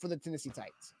for the Tennessee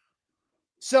Titans.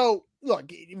 So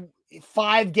look,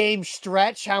 5-game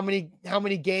stretch. How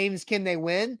many games can they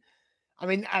win? I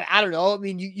mean, I don't know. I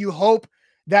mean, you hope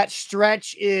that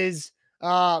stretch is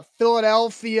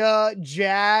Philadelphia,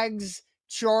 Jags,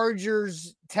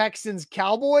 Chargers, Texans,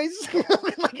 Cowboys.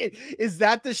 Like, is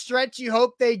that the stretch you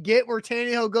hope they get where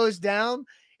Tannehill goes down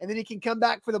and then he can come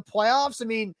back for the playoffs? I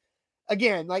mean,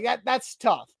 again, like that's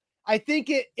tough. I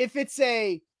think if it's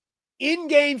a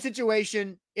in-game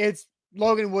situation, it's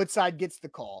Logan Woodside gets the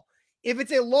call. If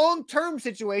it's a long-term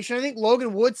situation, I think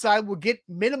Logan Woodside will get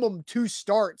minimum 2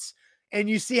 starts, and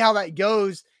you see how that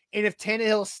goes. And if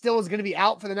Tannehill still is going to be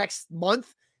out for the next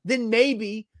month, then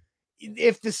maybe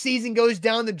if the season goes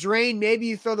down the drain, maybe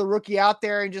you throw the rookie out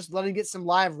there and just let him get some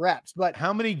live reps. But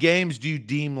how many games do you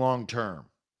deem long-term?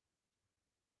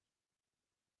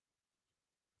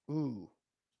 Ooh.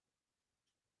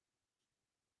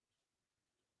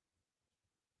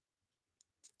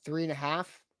 Three and a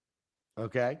half.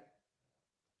 Okay.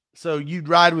 So you'd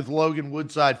ride with Logan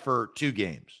Woodside for 2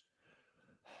 games.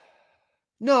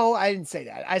 No, I didn't say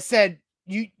that. I said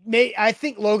I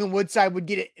think Logan Woodside would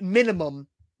get at minimum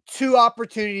 2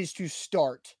 opportunities to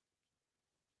start.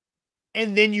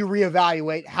 And then you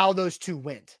reevaluate how those 2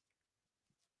 went.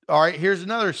 All right, here's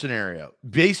another scenario.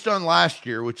 Based on last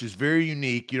year, which is very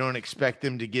unique, you don't expect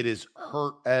them to get as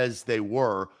hurt as they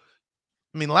were.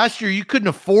 I mean, last year you couldn't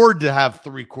afford to have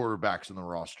 3 quarterbacks in the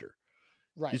roster.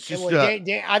 Right. It's just I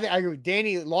agree with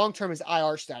Danny. Long-term is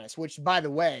IR status, which, by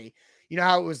the way, you know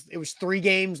how it was 3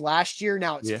 games last year.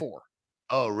 Now it's 4.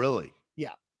 Oh, really?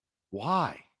 Yeah.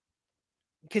 Why?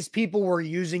 Because people were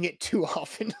using it too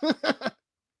often.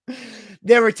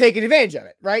 They were taking advantage of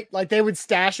it, right? Like they would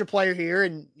stash a player here,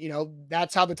 and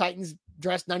that's how the Titans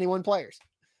dressed 91 players,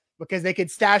 because they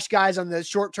could stash guys on the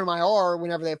short-term IR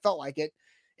whenever they felt like it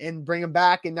and bring them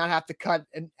back and not have to cut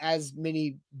as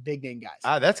many big name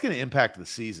guys. That's going to impact the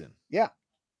season. Yeah.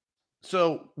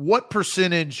 So what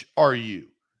percentage are you?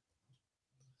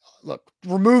 Look,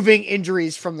 removing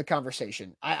injuries from the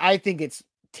conversation, I think it's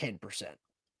 10%.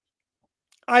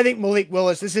 I think Malik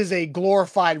Willis, this is a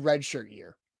glorified redshirt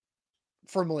year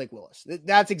for Malik Willis.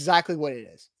 That's exactly what it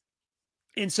is.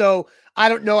 And so I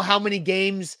don't know how many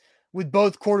games with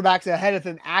both quarterbacks ahead of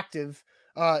him active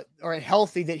or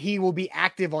healthy that he will be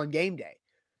active on game day,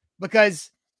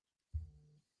 because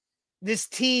this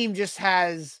team just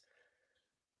has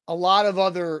a lot of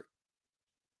other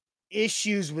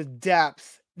issues with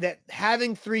depth that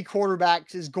having 3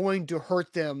 quarterbacks is going to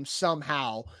hurt them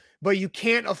somehow, but you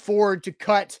can't afford to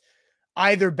cut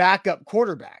either backup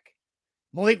quarterback.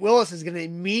 Malik Willis is going to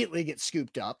immediately get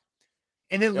scooped up.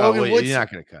 And then Logan Woodside, you're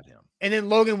not going to cut him. And then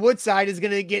Logan Woodside is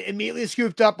going to get immediately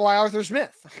scooped up by Arthur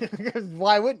Smith.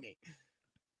 Why wouldn't he?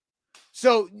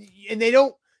 So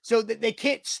they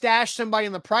can't stash somebody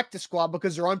in the practice squad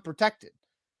because they're unprotected.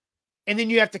 And then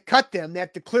you have to cut them. They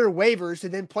have to clear waivers to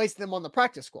then place them on the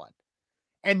practice squad.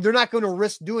 And they're not going to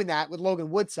risk doing that with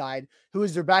Logan Woodside, who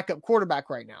is their backup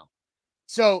quarterback right now.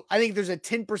 So I think there's a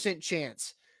 10%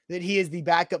 chance that he is the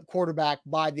backup quarterback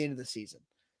by the end of the season.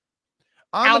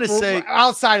 I'm going to say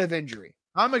outside of injury.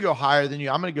 I'm going to go higher than you.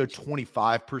 I'm going to go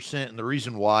 25%. And the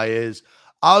reason why is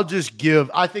I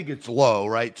think it's low,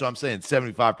 right? So I'm saying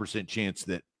 75% chance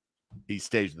that he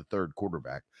stays the 3rd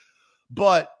quarterback.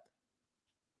 But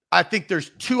I think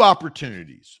there's 2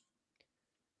 opportunities.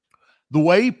 The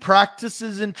way he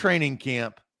practices in training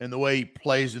camp and the way he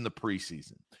plays in the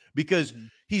preseason, because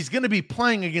he's going to be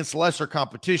playing against lesser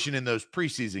competition in those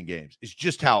preseason games. It's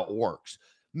just how it works.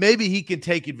 Maybe he can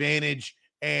take advantage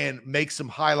and make some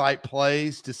highlight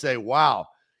plays to say, wow,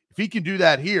 if he can do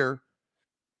that here,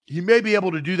 he may be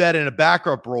able to do that in a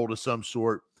backup role to some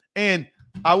sort. And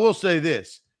I will say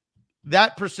this,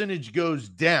 that percentage goes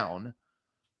down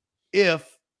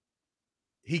if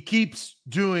he keeps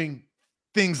doing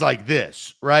things like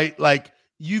this, right? Like,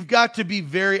 you've got to be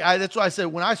that's why I said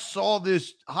when I saw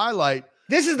this highlight,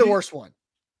 this is the worst one.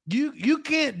 You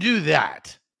can't do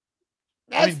that.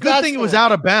 Good thing it was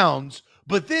out of bounds,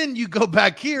 but then you go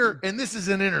back here and this is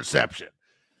an interception.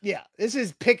 Yeah, this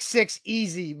is pick 6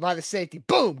 easy by the safety.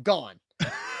 Boom, gone.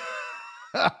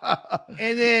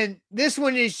 And then this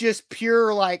one is just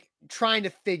pure, like, trying to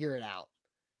figure it out.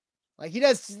 Like, he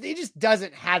just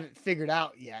doesn't have it figured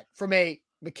out yet from a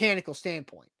mechanical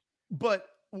standpoint. But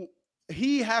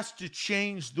he has to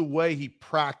change the way he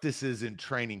practices in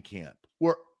training camp,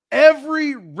 where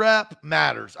every rep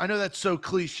matters. I know that's so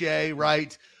cliche,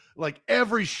 right? Like,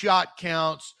 every shot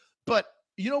counts. But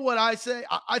you know what I say?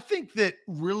 I think that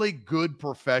really good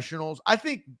professionals,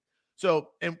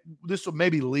 and this will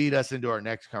maybe lead us into our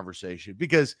next conversation,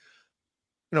 because,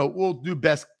 we'll do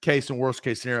best case and worst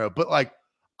case scenario. But, like,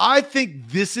 I think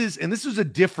this is a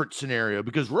different scenario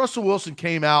because Russell Wilson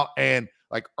came out and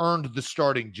like earned the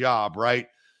starting job, right?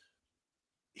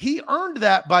 He earned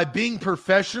that by being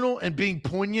professional and being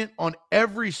poignant on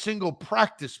every single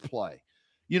practice play,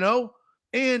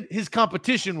 and his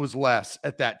competition was less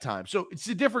at that time. So it's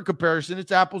a different comparison.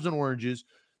 It's apples and oranges.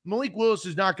 Malik Willis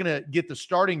is not going to get the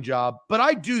starting job, but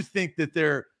I do think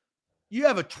that you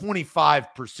have a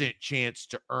 25% chance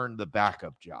to earn the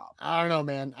backup job. I don't know,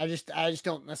 man. I just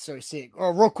don't necessarily see it.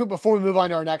 Real quick before we move on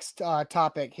to our next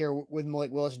topic here with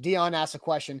Malik Willis, Dion asked a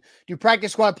question: do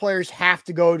practice squad players have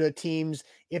to go to teams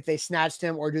if they snatched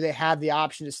him, or do they have the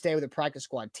option to stay with a practice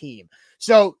squad team?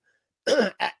 So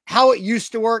how it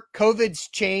used to work, COVID's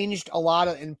changed a lot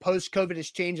and post-COVID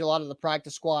has changed a lot of the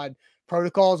practice squad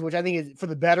protocols, which I think is for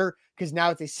the better because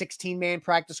now it's a 16-man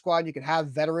practice squad. You can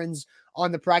have veterans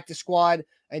on the practice squad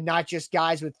and not just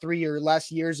guys with 3 or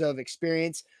less years of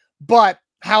experience. But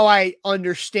how I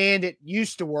understand it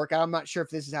used to work, I'm not sure if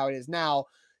this is how it is now.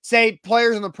 Say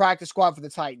players on the practice squad for the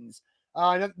Titans.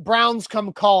 Browns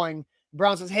come calling.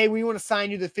 Brown says, hey, we want to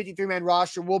sign you to the 53-man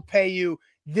roster. We'll pay you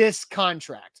this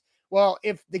contract. Well,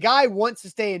 if the guy wants to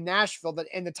stay in Nashville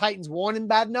and the Titans want him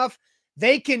bad enough,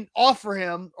 they can offer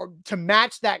him or to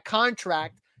match that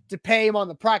contract to pay him on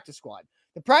the practice squad.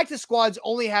 The practice squads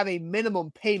only have a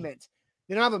minimum payment.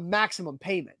 They don't have a maximum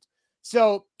payment.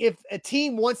 So if a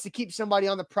team wants to keep somebody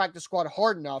on the practice squad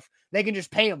hard enough, they can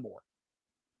just pay him more.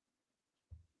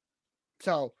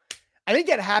 So I think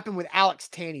that happened with Alex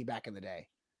Tanney back in the day.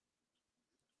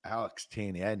 Alex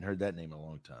Tanney. I hadn't heard that name in a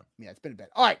long time. Yeah, it's been a bit.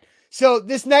 All right. So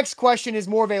this next question is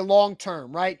more of a long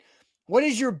term, right? What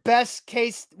is your best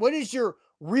case? What is your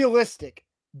realistic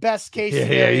best case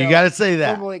scenario? Yeah, you got to say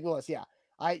that. For Malik Willis, yeah.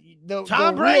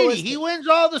 Tom Brady, he wins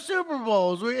all the Super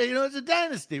Bowls. It's a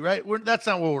dynasty, right? That's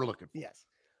not what we're looking for. Yes.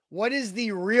 What is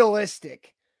your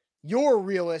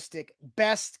realistic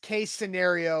best case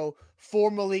scenario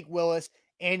for Malik Willis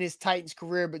and his Titans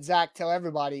career? But Zach, tell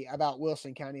everybody about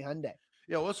Wilson County Hyundai.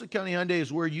 Yeah, Wilson County Hyundai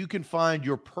is where you can find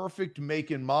your perfect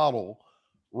make and model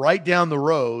right down the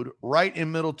road, right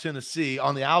in Middle Tennessee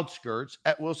on the outskirts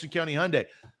at Wilson County Hyundai.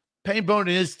 Payne Bone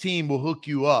and his team will hook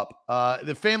you up.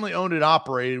 The family owned and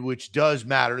operated, which does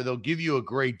matter. They'll give you a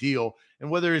great deal. And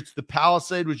whether it's the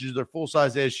Palisade, which is their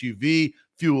full-size SUV,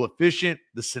 fuel efficient,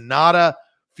 the Sonata,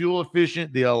 fuel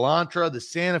efficient, the Elantra, the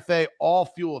Santa Fe, all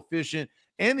fuel efficient,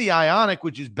 and the Ioniq,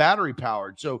 which is battery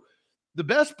powered. So the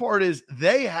best part is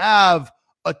they have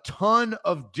a ton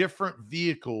of different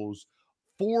vehicles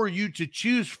for you to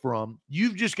choose from.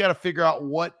 You've just got to figure out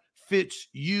what fits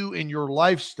you and your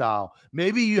lifestyle.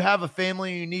 Maybe you have a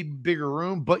family and you need bigger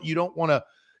room, but you don't want to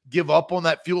give up on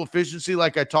that fuel efficiency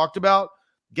like I talked about.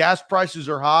 Gas prices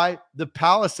are high. The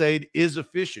Palisade is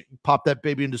efficient. You pop that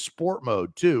baby into sport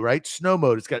mode too, right? Snow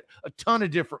mode. It's got a ton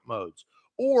of different modes.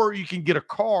 Or you can get a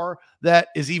car that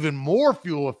is even more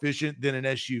fuel efficient than an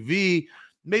SUV.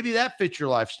 Maybe that fits your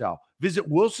lifestyle. Visit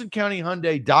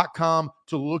wilsoncountyhyundai.com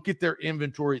to look at their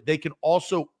inventory. They can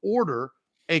also order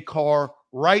a car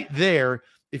right there.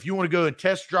 If you want to go and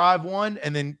test drive one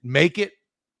and then make it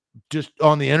just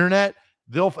on the internet,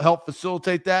 they'll help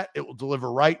facilitate that. It will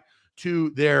deliver right to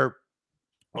their,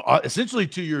 essentially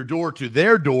to your door, to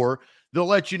their door. They'll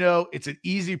let you know. It's an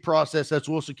easy process. That's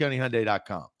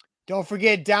wilsoncountyhyundai.com. Don't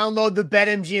forget, download the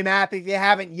BetMGM app. If you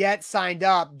haven't yet signed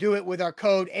up, do it with our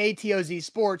code ATOZ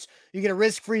Sports. You get a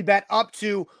risk-free bet up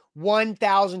to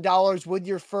 $1,000 with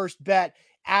your first bet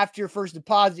after your first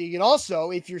deposit. You can also,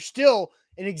 if you're still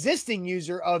an existing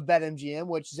user of BetMGM,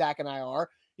 which Zach and I are,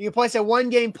 you can place a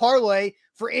one-game parlay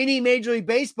for any Major League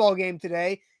Baseball game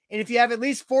today. And if you have at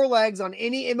least 4 legs on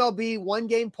any MLB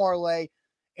one-game parlay,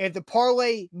 and if the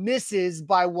parlay misses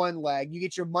by 1 leg, you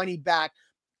get your money back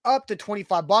up to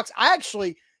 $25. I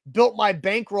actually built my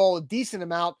bankroll a decent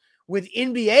amount with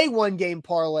NBA one-game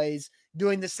parlays,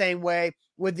 doing the same way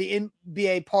with the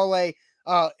NBA parlay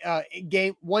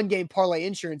one-game parlay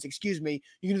insurance, excuse me.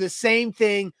 You can do the same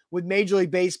thing with Major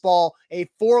League Baseball, a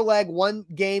 4-leg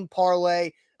one-game parlay.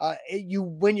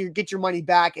 You get your money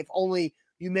back if only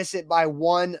you miss it by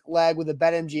 1 leg with the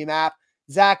BetMGM app.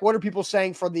 Zach, what are people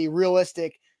saying for the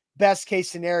realistic best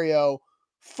case scenario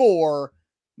for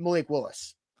Malik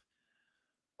Willis?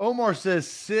 Omar says,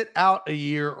 sit out a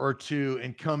year or 2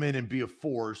 and come in and be a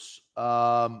force.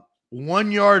 1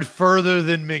 yard further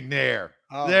than McNair.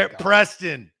 There,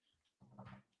 Preston.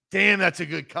 Damn, that's a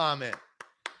good comment.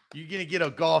 You're going to get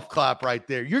a golf clap right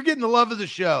there. You're getting the love of the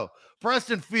show.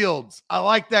 Preston Fields, I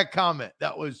like that comment.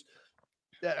 That was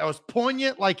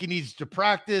poignant, like he needs to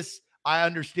practice. I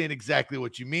understand exactly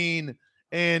what you mean.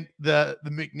 And the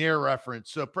McNair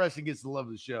reference. So Preston gets the love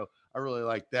of the show. I really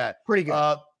like that. Pretty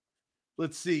good.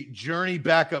 let's see, Journey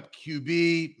backup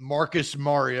QB, Marcus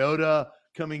Mariota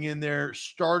coming in there,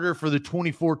 starter for the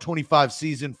 24-25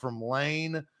 season from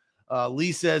Lane.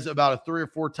 Lee says about a 3 or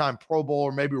 4 time Pro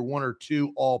Bowler, maybe 1 or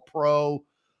 2 All-Pro.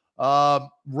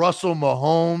 Russell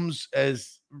Mahomes,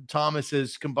 as Thomas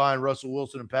has combined Russell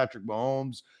Wilson and Patrick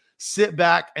Mahomes. Sit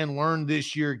back and learn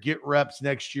this year, get reps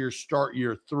next year, start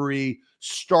year 3.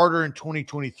 Starter in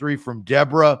 2023 from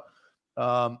Deborah.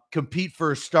 Compete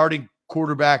for a starting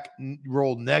quarterback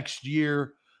role next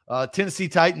year. Tennessee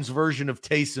Titans version of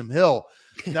Taysom Hill.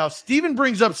 Now, Steven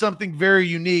brings up something very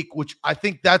unique, which I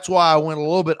think that's why I went a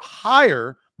little bit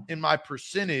higher in my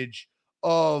percentage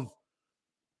of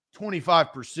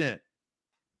 25%.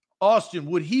 Austin,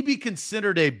 would he be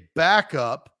considered a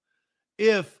backup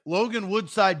if Logan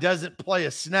Woodside doesn't play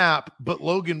a snap, but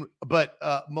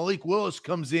Malik Willis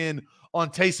comes in on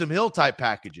Taysom Hill type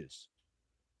packages?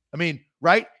 I mean,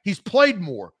 right? He's played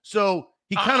more, so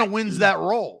he kind of wins that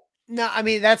role. No, I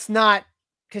mean, that's not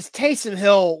because Taysom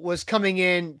Hill was coming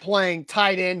in playing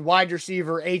tight end, wide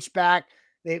receiver, H-back.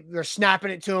 They're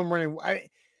snapping it to him, running. I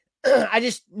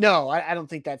don't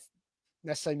think that's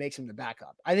necessarily makes him the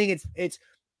backup. I think it's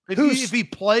if he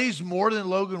plays more than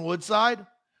Logan Woodside,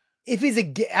 if he's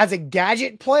as a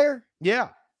gadget player, yeah.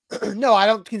 No, I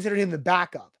don't consider him the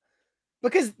backup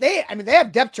because they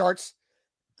have depth charts.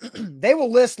 They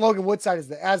will list Logan Woodside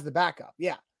as the backup.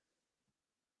 Yeah.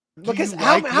 Because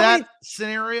how many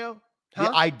scenario? Huh?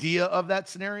 The idea of that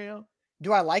scenario?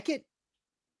 Do I like it?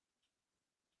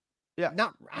 Yeah.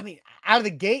 Out of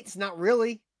the gates, not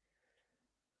really.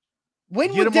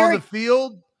 Get him on the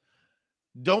field.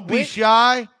 Don't be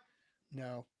shy.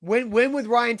 No. Win with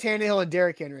Ryan Tannehill and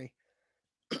Derrick Henry.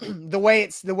 the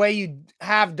way you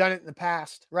have done it in the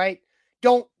past, right?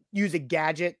 Don't use a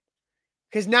gadget.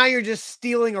 Because now you're just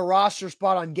stealing a roster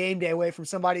spot on game day away from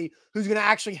somebody who's going to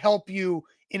actually help you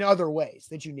in other ways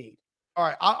that you need. All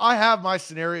right. I have my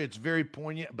scenario. It's very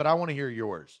poignant, but I want to hear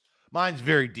yours. Mine's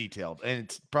very detailed, and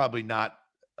it's probably not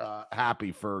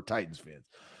happy for Titans fans.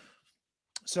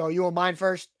 So you want mine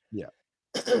first? Yeah.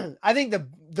 I think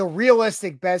the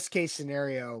realistic best case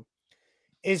scenario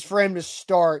is for him to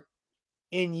start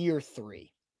in year 3.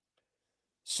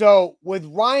 So with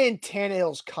Ryan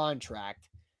Tannehill's contract,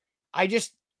 I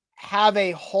just have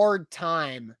a hard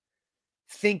time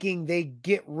thinking they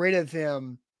get rid of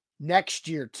him next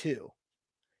year too,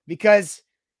 because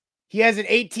he has an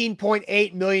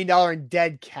 $18.8 million in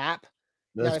dead cap.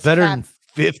 That's better than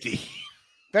 50.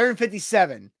 Better than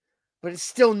 57, but it's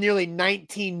still nearly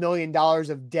 $19 million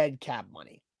of dead cap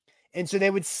money. And so they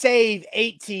would save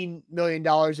 $18 million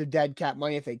of dead cap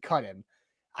money if they cut him.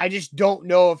 I just don't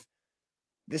know if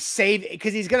the save,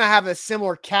 because he's going to have a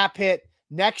similar cap hit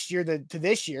next year to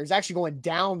this year. It's actually going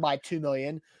down by $2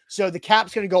 million. So the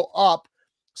cap's going to go up.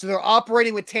 So they're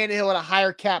operating with Tannehill at a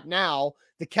higher cap now.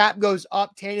 The cap goes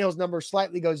up. Tannehill's number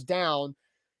slightly goes down.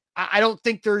 I don't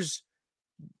think there's,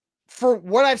 for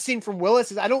what I've seen from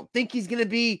Willis, is I don't think he's going to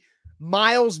be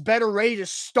miles better ready to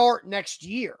start next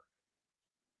year.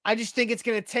 I just think it's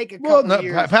going to take a couple of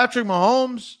years. Patrick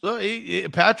Mahomes,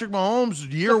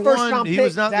 year 1, he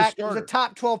was not the starter. He was a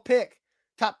top 12 pick.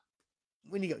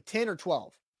 When you go 10 or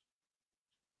 12?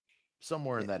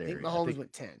 Somewhere in that area. I think Mahomes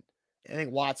went 10. I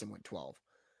think Watson went 12.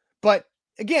 But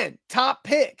again, top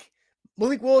pick.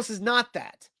 Malik Willis is not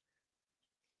that.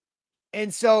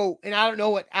 And I don't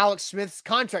know what Alex Smith's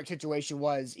contract situation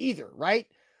was either, right?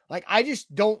 Like, I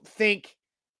just don't think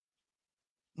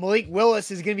Malik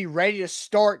Willis is going to be ready to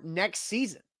start next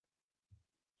season.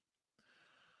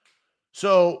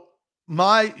 So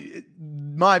my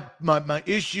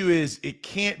issue is it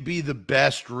can't be the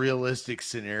best realistic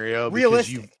scenario because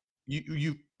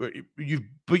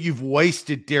you've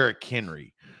wasted Derrick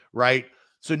Henry, right?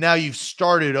 So now you've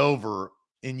started over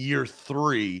in year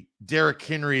 3. Derrick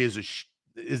Henry is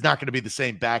not going to be the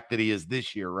same back that he is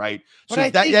this year, right?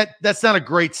 But so that's not a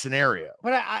great scenario.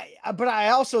 But I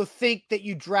also think that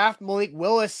you draft Malik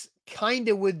Willis kind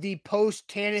of with the post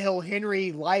Tannehill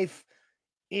Henry life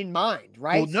in mind,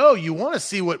 right? Well, no, you want to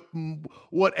see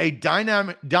what a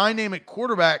dynamic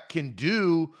quarterback can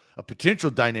do, a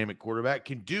potential dynamic quarterback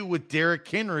can do with Derrick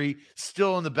Henry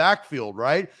still in the backfield,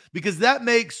 right? Because that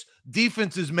makes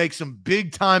defenses make some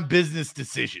big time business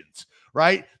decisions,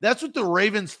 right? That's what the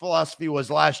Ravens' philosophy was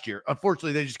last year.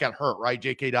 Unfortunately, they just got hurt, right?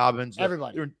 J.K. Dobbins,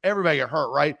 everybody got hurt,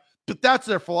 right? But that's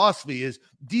their philosophy: is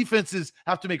defenses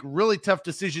have to make really tough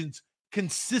decisions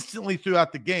consistently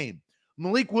throughout the game.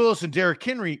 Malik Willis and Derrick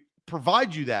Henry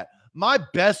provide you that. My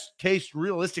best case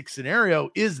realistic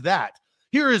scenario is that.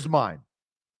 Here is mine.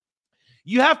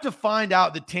 You have to find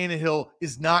out that Tannehill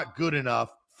is not good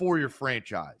enough for your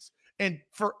franchise. And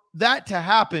for that to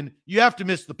happen, you have to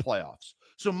miss the playoffs.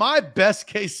 So my best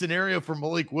case scenario for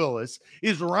Malik Willis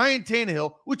is Ryan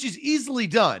Tannehill, which is easily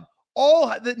done. All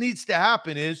that needs to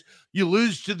happen is you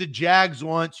lose to the Jags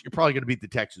once. You're probably going to beat the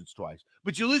Texans twice,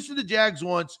 but you lose to the Jags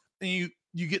once and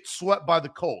you get swept by the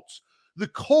Colts. The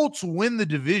Colts win the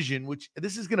division, which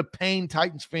this is going to pain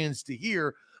Titans fans to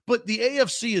hear, but the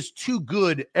AFC is too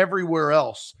good everywhere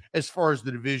else as far as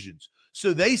the divisions.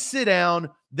 So they sit down,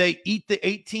 they eat the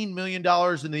 $18 million in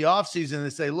the offseason, and they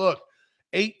say, look,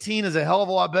 18 is a hell of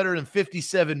a lot better than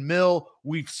 57 mil.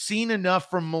 We've seen enough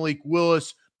from Malik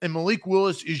Willis, and Malik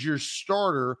Willis is your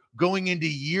starter going into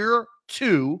year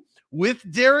 2 with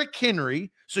Derrick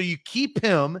Henry. So you keep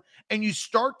him, and you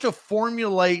start to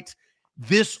formulate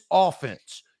this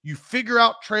offense. You figure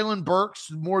out Treylon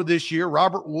Burks more this year.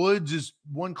 Robert Woods is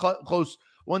one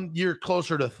year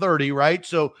closer to 30, right?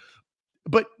 So,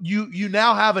 but you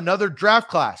now have another draft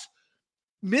class.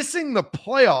 Missing the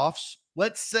playoffs,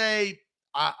 let's say,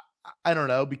 I don't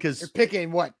know, because you're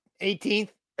picking what, 18th?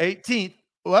 18th.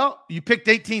 Well, you picked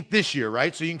 18th this year,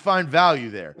 right? So you can find value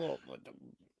there. Well,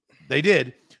 they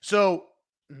did. So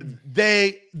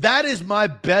that is my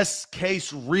best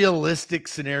case realistic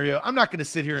scenario. I'm not going to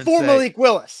sit here and for say Malik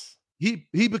Willis. He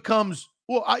becomes,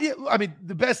 well, I mean,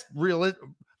 the best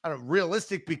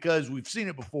realistic, because we've seen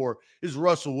it before, is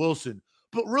Russell Wilson.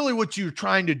 But really what you're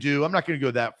trying to do, I'm not going to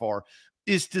go that far,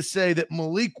 is to say that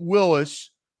Malik Willis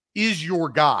is your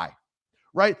guy,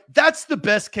 right? That's the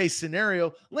best case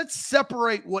scenario. Let's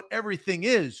separate what everything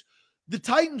is. The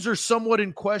Titans are somewhat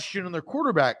in question on their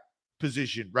quarterback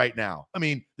position right now. I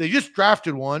mean, they just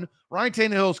drafted one. Ryan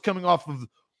Tannehill is coming off of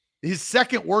his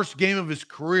second worst game of his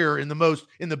career in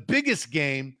the biggest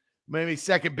game, maybe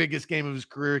second biggest game of his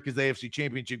career, because the AFC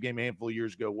Championship game a handful of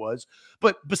years ago was.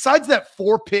 But besides that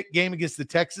 4-pick game against the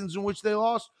Texans in which they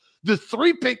lost, the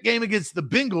 3-pick game against the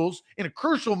Bengals in a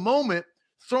crucial moment,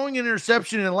 throwing an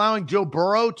interception and allowing Joe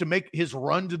Burrow to make his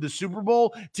run to the Super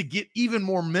Bowl to get even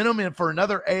more minimum for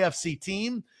another AFC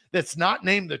team that's not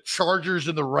named the Chargers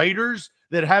and the Raiders,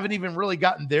 that haven't even really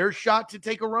gotten their shot to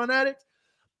take a run at it.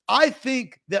 I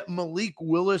think that Malik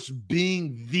Willis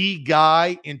being the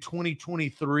guy in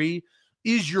 2023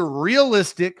 is your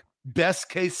realistic best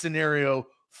case scenario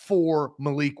for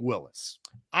Malik Willis.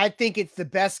 I think it's the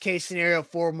best case scenario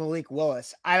for Malik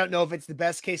Willis. I don't know if it's the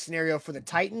best case scenario for the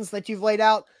Titans that you've laid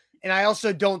out, and I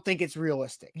also don't think it's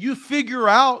realistic. You figure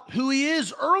out who he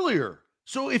is earlier.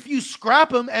 So if you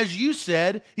scrap him, as you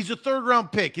said, he's a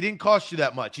 3rd-round pick. He didn't cost you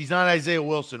that much. He's not Isaiah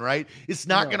Wilson, right? It's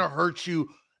not going to hurt you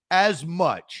as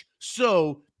much.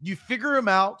 So you figure him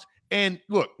out, and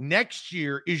look, next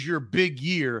year is your big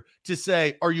year to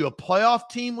say, are you a playoff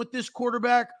team with this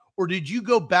quarterback, or did you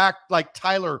go back like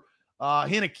Tyler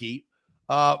Heineke,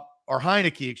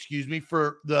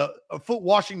 for the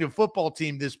Washington football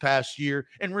team this past year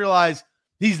and realize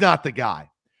he's not the guy?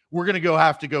 We're going to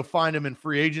have to go find him in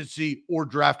free agency or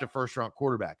draft a 1st-round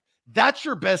quarterback. That's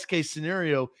your best case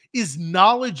scenario, is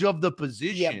knowledge of the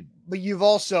position. Yeah, but you've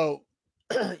also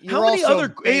how many other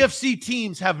AFC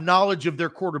teams have knowledge of their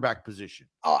quarterback position?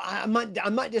 Oh, I'm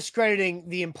not discrediting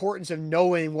the importance of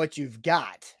knowing what you've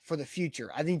got for the future.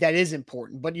 I think that is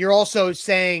important, but you're also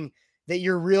saying that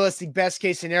your realistic best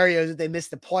case scenario is that they miss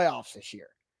the playoffs this year.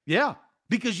 Yeah,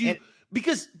 because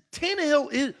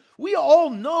Tannehill is. We all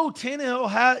know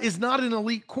Tannehill is not an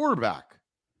elite quarterback,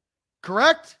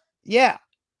 correct? Yeah.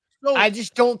 So, I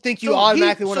just don't think you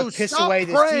automatically want to piss away this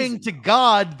season. Stop praying to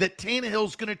God that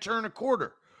Tannehill's going to turn a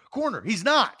corner. He's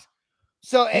not.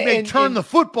 So he may turn the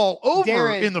football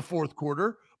over in the 4th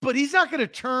quarter, but he's not going to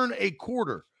turn a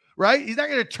quarter, right? He's not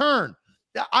going to turn.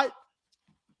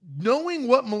 Knowing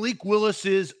what Malik Willis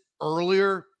is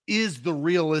earlier is the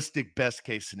realistic best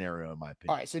case scenario, in my opinion.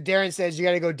 All right. So Darren says you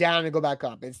got to go down and go back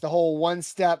up. It's the whole 1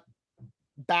 step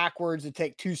backwards to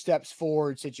take 2 steps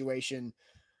forward situation.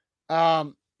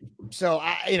 So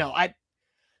I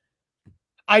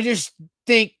just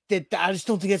think that I just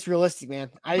don't think it's realistic, man.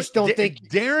 I just don't think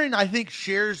Darren, I think,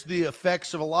 shares the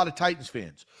effects of a lot of Titans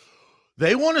fans.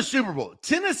 They won a Super Bowl.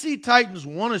 Tennessee Titans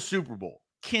won a Super Bowl.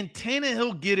 Can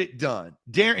Tannehill get it done?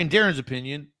 In Darren's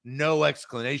opinion, no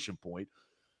exclamation point.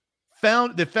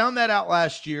 They found that out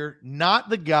last year. Not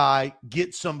the guy,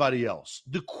 get somebody else.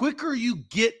 The quicker you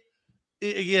get,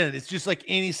 again, it's just like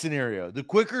any scenario. The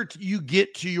quicker you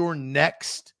get to your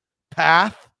next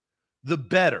path, the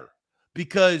better.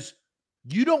 Because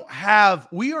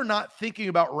we are not thinking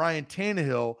about Ryan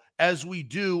Tannehill as we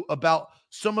do about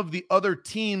some of the other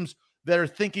teams that are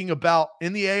thinking about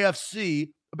in the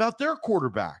AFC about their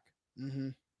quarterback. Mm-hmm.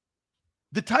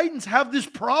 The Titans have this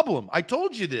problem. I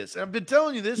told you this. I've been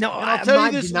telling you this. No, and I'll I'm tell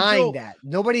not you this denying that.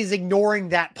 Nobody's ignoring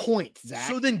that point, Zach.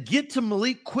 So then get to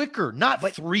Malik quicker, not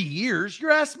 3 years.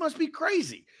 Your ass must be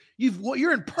crazy.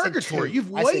 You're in purgatory. You've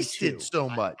wasted so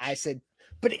much. I said,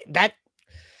 but that.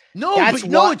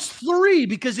 It's 3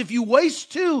 because if you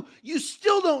waste 2, you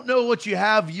still don't know what you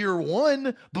have year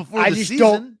 1 before the season.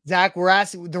 Don't, Zach. We're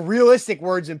asking the realistic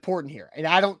word's important here, and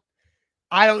I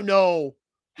don't know.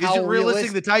 Is it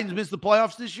realistic the Titans miss the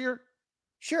playoffs this year?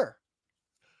 Sure.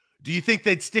 Do you think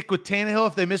they'd stick with Tannehill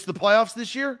if they missed the playoffs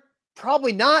this year?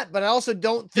 Probably not, but I also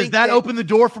don't think. Does that open the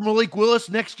door for Malik Willis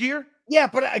next year? Yeah,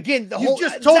 but again, you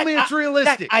just told me it's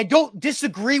realistic. I don't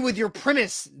disagree with your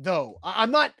premise, though.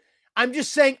 I'm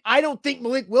just saying I don't think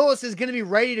Malik Willis is going to be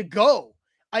ready to go.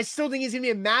 I still think he's going to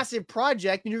be a massive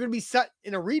project, and you're going to be set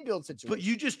in a rebuild situation. But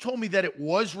you just told me that it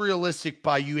was realistic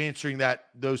by you answering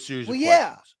those series of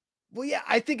questions. Well, yeah,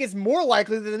 I think it's more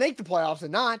likely that they make the playoffs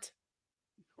than not.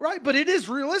 Right, but it is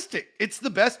realistic. It's the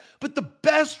best, but the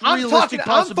best realistic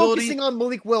possibility. I'm focusing on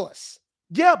Malik Willis.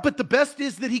 Yeah, but the best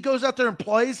is that he goes out there and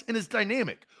plays and is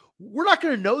dynamic. We're not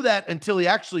going to know that until he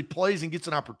actually plays and gets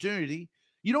an opportunity.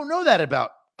 You don't know that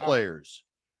about players.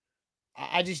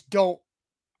 I just don't.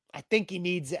 I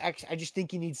just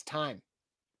think he needs time.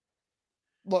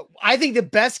 Look, I think the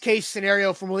best case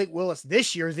scenario for Malik Willis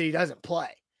this year is that he doesn't play.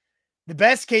 The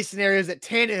best case scenario is that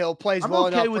Tannehill plays well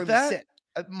enough for him to sit.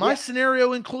 My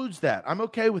scenario includes that. I'm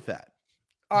okay with that.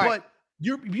 All right. But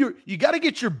you got to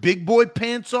get your big boy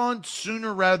pants on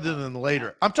sooner rather than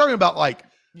later. I'm talking about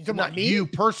not you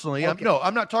personally. Okay.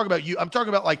 I'm not talking about you. I'm talking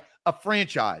about like a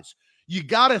franchise. You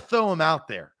got to throw them out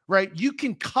there, right? You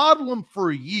can coddle them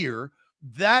for a year.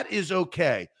 That is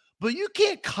okay. But you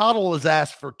can't coddle his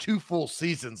ass for 2 full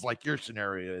seasons like your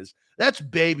scenario is. That's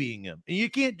babying him. And you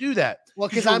can't do that. Well,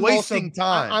 because I'm wasting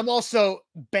time. I'm also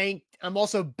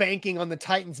banking on the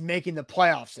Titans making the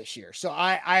playoffs this year. So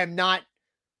I am not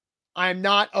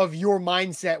of your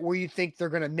mindset where you think they're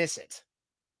going to miss it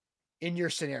in your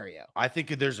scenario. I think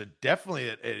there's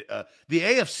definitely the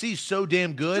AFC is so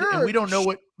damn good, and we don't know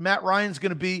what Matt Ryan's going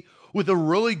to be with a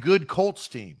really good Colts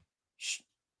team.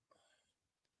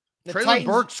 Traylon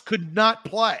Burks could not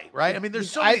play, right? I mean, there's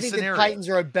so many scenarios. I think the Titans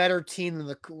are a better team than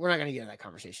we're not going to get in that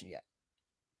conversation yet.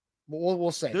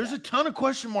 We'll say there's a ton of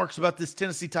question marks about this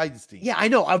Tennessee Titans team. Yeah, I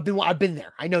know. I've been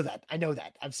there. I know that.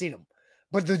 I've seen them.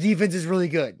 But the defense is really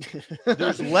good.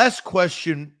 There's less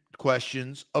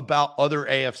questions about other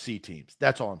AFC teams.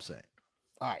 That's all I'm saying.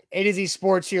 All right. A to Z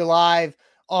Sports here live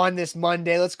on this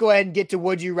Monday. Let's go ahead and get to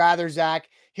Would You Rather, Zach,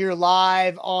 here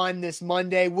live on this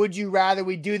Monday. Would you rather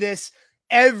we do this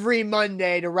every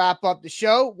Monday to wrap up the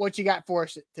show? What you got for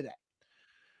us today?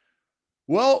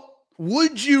 Well,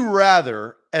 would you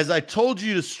rather, as I told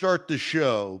you to start the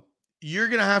show, you're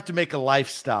going to have to make a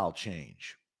lifestyle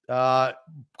change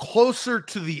closer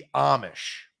to the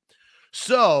Amish.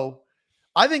 So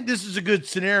I think this is a good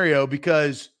scenario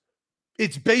because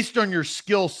it's based on your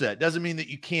skill set. Doesn't mean that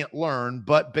you can't learn,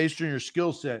 but based on your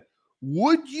skill set.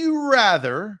 Would you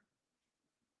rather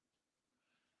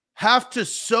have to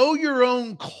sew your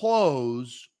own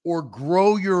clothes or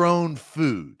grow your own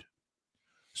food?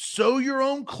 Sew your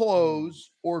own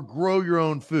clothes or grow your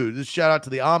own food. This shout out to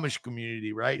the Amish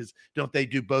community, right? Don't they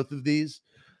do both of these?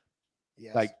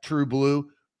 Yes. Like True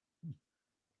Blue.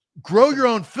 Grow your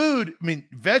own food. I mean,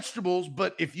 vegetables,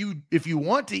 but if you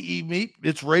want to eat meat,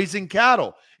 it's raising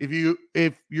cattle. If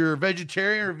you're a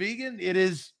vegetarian or vegan, it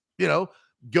is,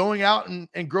 going out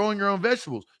and growing your own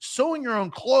vegetables. Sewing your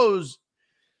own clothes,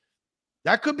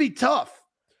 that could be tough.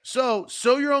 So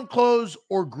sew your own clothes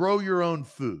or grow your own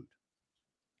food.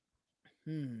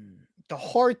 The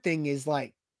hard thing is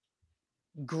like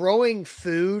growing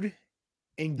food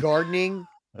and gardening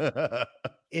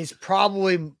is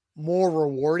probably more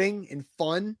rewarding and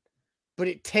fun, but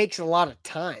it takes a lot of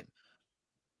time.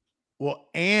 Well,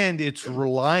 and it's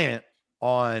reliant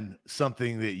on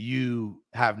something that you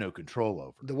have no control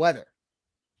over. The weather.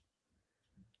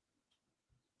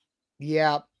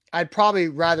 Yeah, I'd probably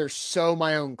rather sew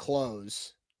my own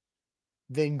clothes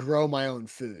than grow my own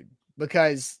food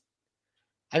because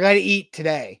I got to eat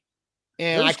today.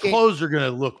 And those clothes are going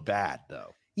to look bad,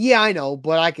 though. Yeah, I know,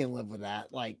 but I can live with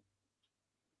that. Like,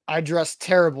 I dressed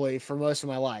terribly for most of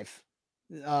my life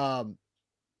and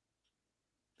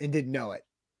didn't know it.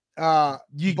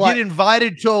 You get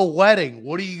invited to a wedding.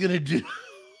 What are you going to do?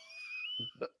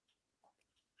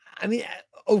 I mean,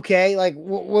 okay, like,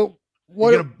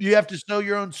 what you have to sew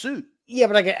your own suit. Yeah,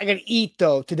 but I got to eat,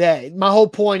 though, today. My whole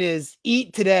point is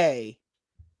eat today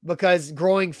because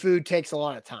growing food takes a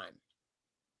lot of time.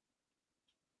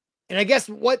 And I guess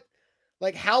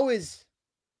how is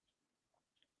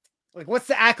Like, what's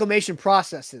the acclimation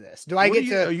process to this? Do I What get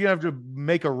do to? you have to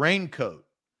make a raincoat?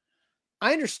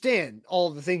 I understand all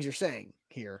of the things you're saying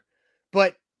here,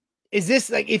 but is this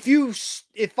like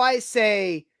if I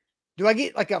say, do I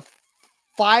get like a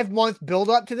 5-month build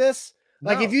up to this?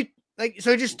 Like if No. you like,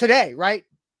 so just today, right?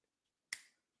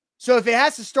 So if it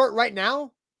has to start right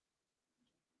now,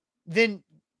 then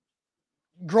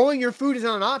growing your food is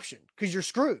not an option because you're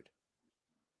screwed.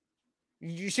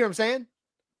 You see what I'm saying?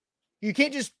 You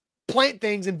can't just plant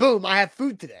things and boom, I have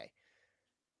food today.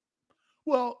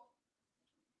 Well,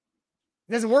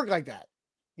 It doesn't work like that.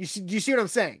 Do you see what I'm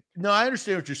saying? no, I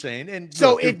understand what you're saying. And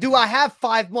So look, do I have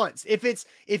 5 months?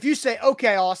 If you say,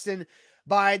 okay, Austin,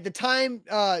 by the time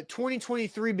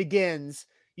 2023 begins,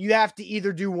 you have to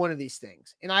either do one of these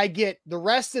things. And I get the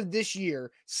rest of this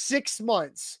year, 6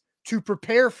 months to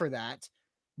prepare for that,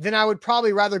 then I would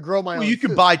probably rather grow my own you can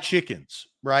food. buy chickens,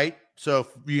 right? So if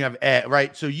you have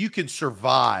right, so you can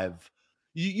survive.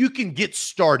 You can get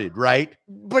started, right?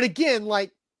 But again,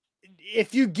 like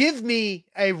if you give me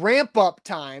a ramp up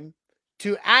time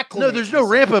to acclimate. No, there's no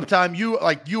ramp up time. You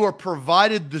are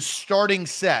provided the starting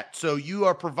set. So you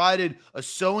are provided a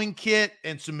sewing kit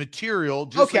and some material,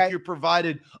 just like you're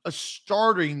provided a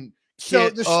starting kit. So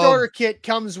the starter kit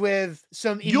comes with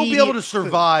some you'll be able to food.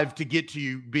 survive to get to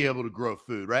you be able to grow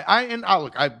food, right?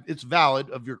 It's valid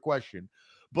of your question,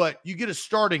 but you get a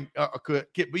starting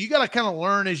kit, but you got to kind of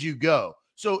learn as you go.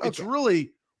 So it's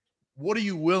really, what are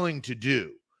you willing to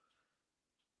do?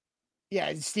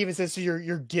 Yeah, Steven says, so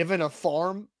you're given a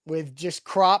farm with just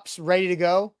crops ready to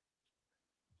go?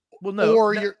 Well, no.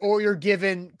 Or you're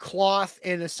given cloth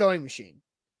and a sewing machine.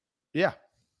 Yeah.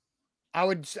 I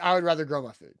would rather grow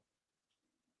my food.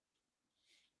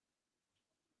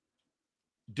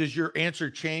 Does your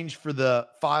answer change for the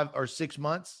 5 or 6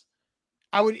 months?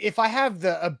 I would, if I have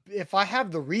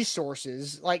the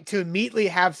resources, like to immediately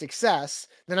have success,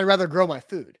 then I'd rather grow my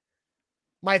food.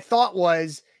 My thought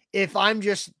was, if I'm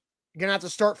just gonna have to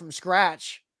start from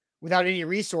scratch without any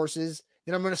resources,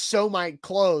 then I'm gonna sew my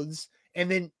clothes and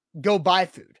then go buy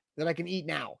food that I can eat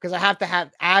now because I have to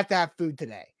have food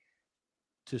today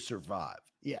to survive.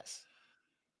 Yes.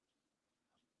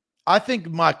 I think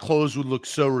my clothes would look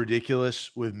so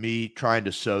ridiculous with me trying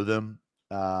to sew them.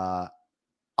 And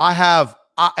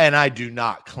I do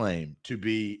not claim to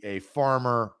be a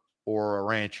farmer or a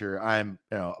rancher.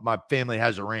 My family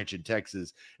has a ranch in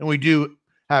Texas, and we do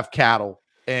have cattle,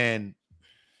 and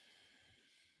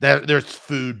there's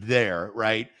food there,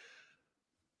 right?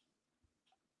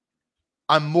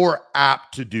 I'm more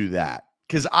apt to do that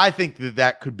because I think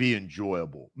that could be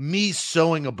enjoyable. Me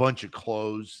sewing a bunch of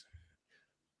clothes,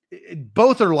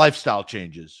 both are lifestyle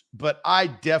changes, but I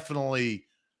definitely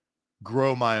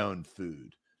grow my own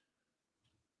food.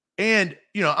 And,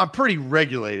 I'm pretty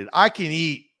regulated. I can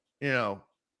eat, you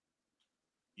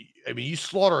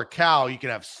slaughter a cow, you can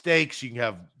have steaks, you can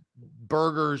have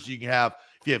burgers, if you have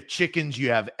chickens, you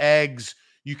have eggs,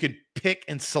 you can pick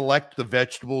and select the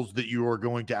vegetables that you are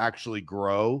going to actually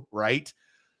grow, right?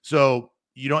 So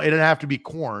it doesn't have to be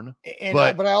corn.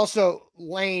 But I also,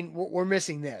 Lane, we're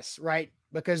missing this, right?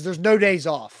 Because there's no days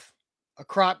off. A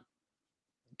crop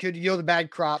could yield a bad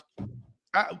crop.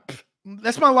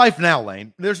 That's my life now,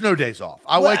 Lane. There's no days off.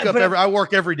 I wake up I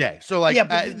work every day. So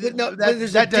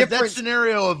that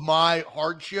scenario of my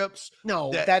hardships.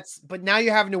 No, but now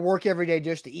you're having to work every day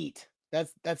just to eat.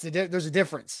 There's a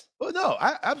difference. Well, no,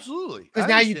 absolutely. Because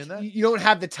now you don't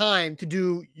have the time to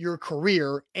do your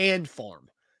career and farm.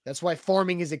 That's why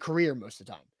farming is a career most of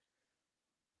the time.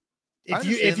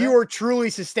 If you are truly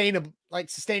sustainable,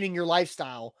 like sustaining your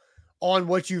lifestyle on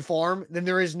what you farm, then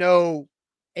there is no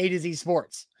A to Z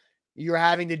sports. You're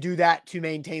having to do that to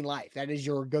maintain life. That is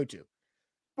your go-to.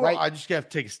 Well, right? I just have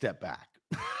to take a step back.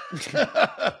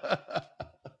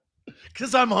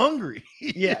 Because I'm hungry.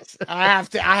 Yes, I have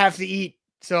to eat.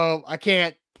 So I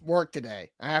can't work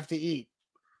today. I have to eat.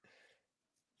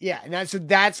 Yeah, and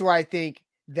that's where I think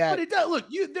that. But it does, look,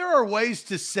 there are ways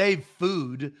to save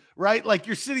food, right? Like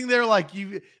you're sitting there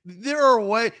there are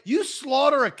ways. You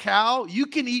slaughter a cow, you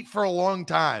can eat for a long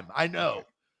time. I know.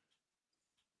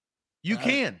 You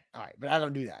can. All right, but I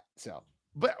don't do that. So,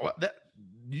 but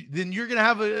then you're going to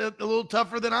have a little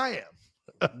tougher than I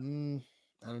am.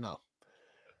 I don't know.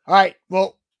 All right.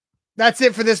 Well, that's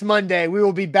it for this Monday. We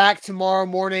will be back tomorrow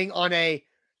morning on a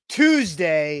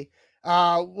Tuesday.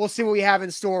 We'll see what we have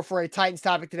in store for a Titans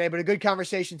topic today, but a good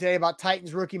conversation today about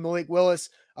Titans rookie Malik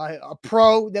Willis, a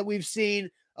pro that we've seen,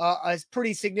 a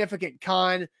pretty significant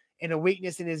con and a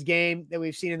weakness in his game that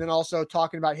we've seen. And then also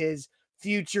talking about his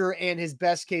future and his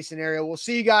best case scenario. We'll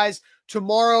see you guys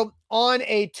tomorrow on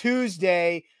a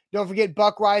Tuesday. Don't forget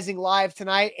Buck Rising live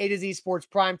tonight, A to Z Sports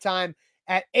Primetime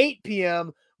at 8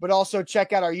 p.m. But also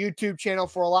check out our YouTube channel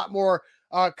for a lot more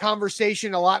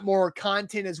conversation, a lot more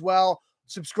content as well.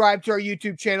 Subscribe to our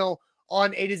YouTube channel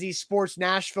on A to Z Sports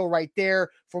Nashville right there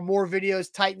for more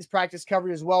videos, Titans practice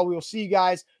coverage as well. We will see you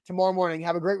guys tomorrow morning.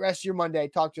 Have a great rest of your Monday.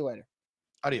 Talk to you later.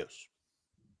 Adios.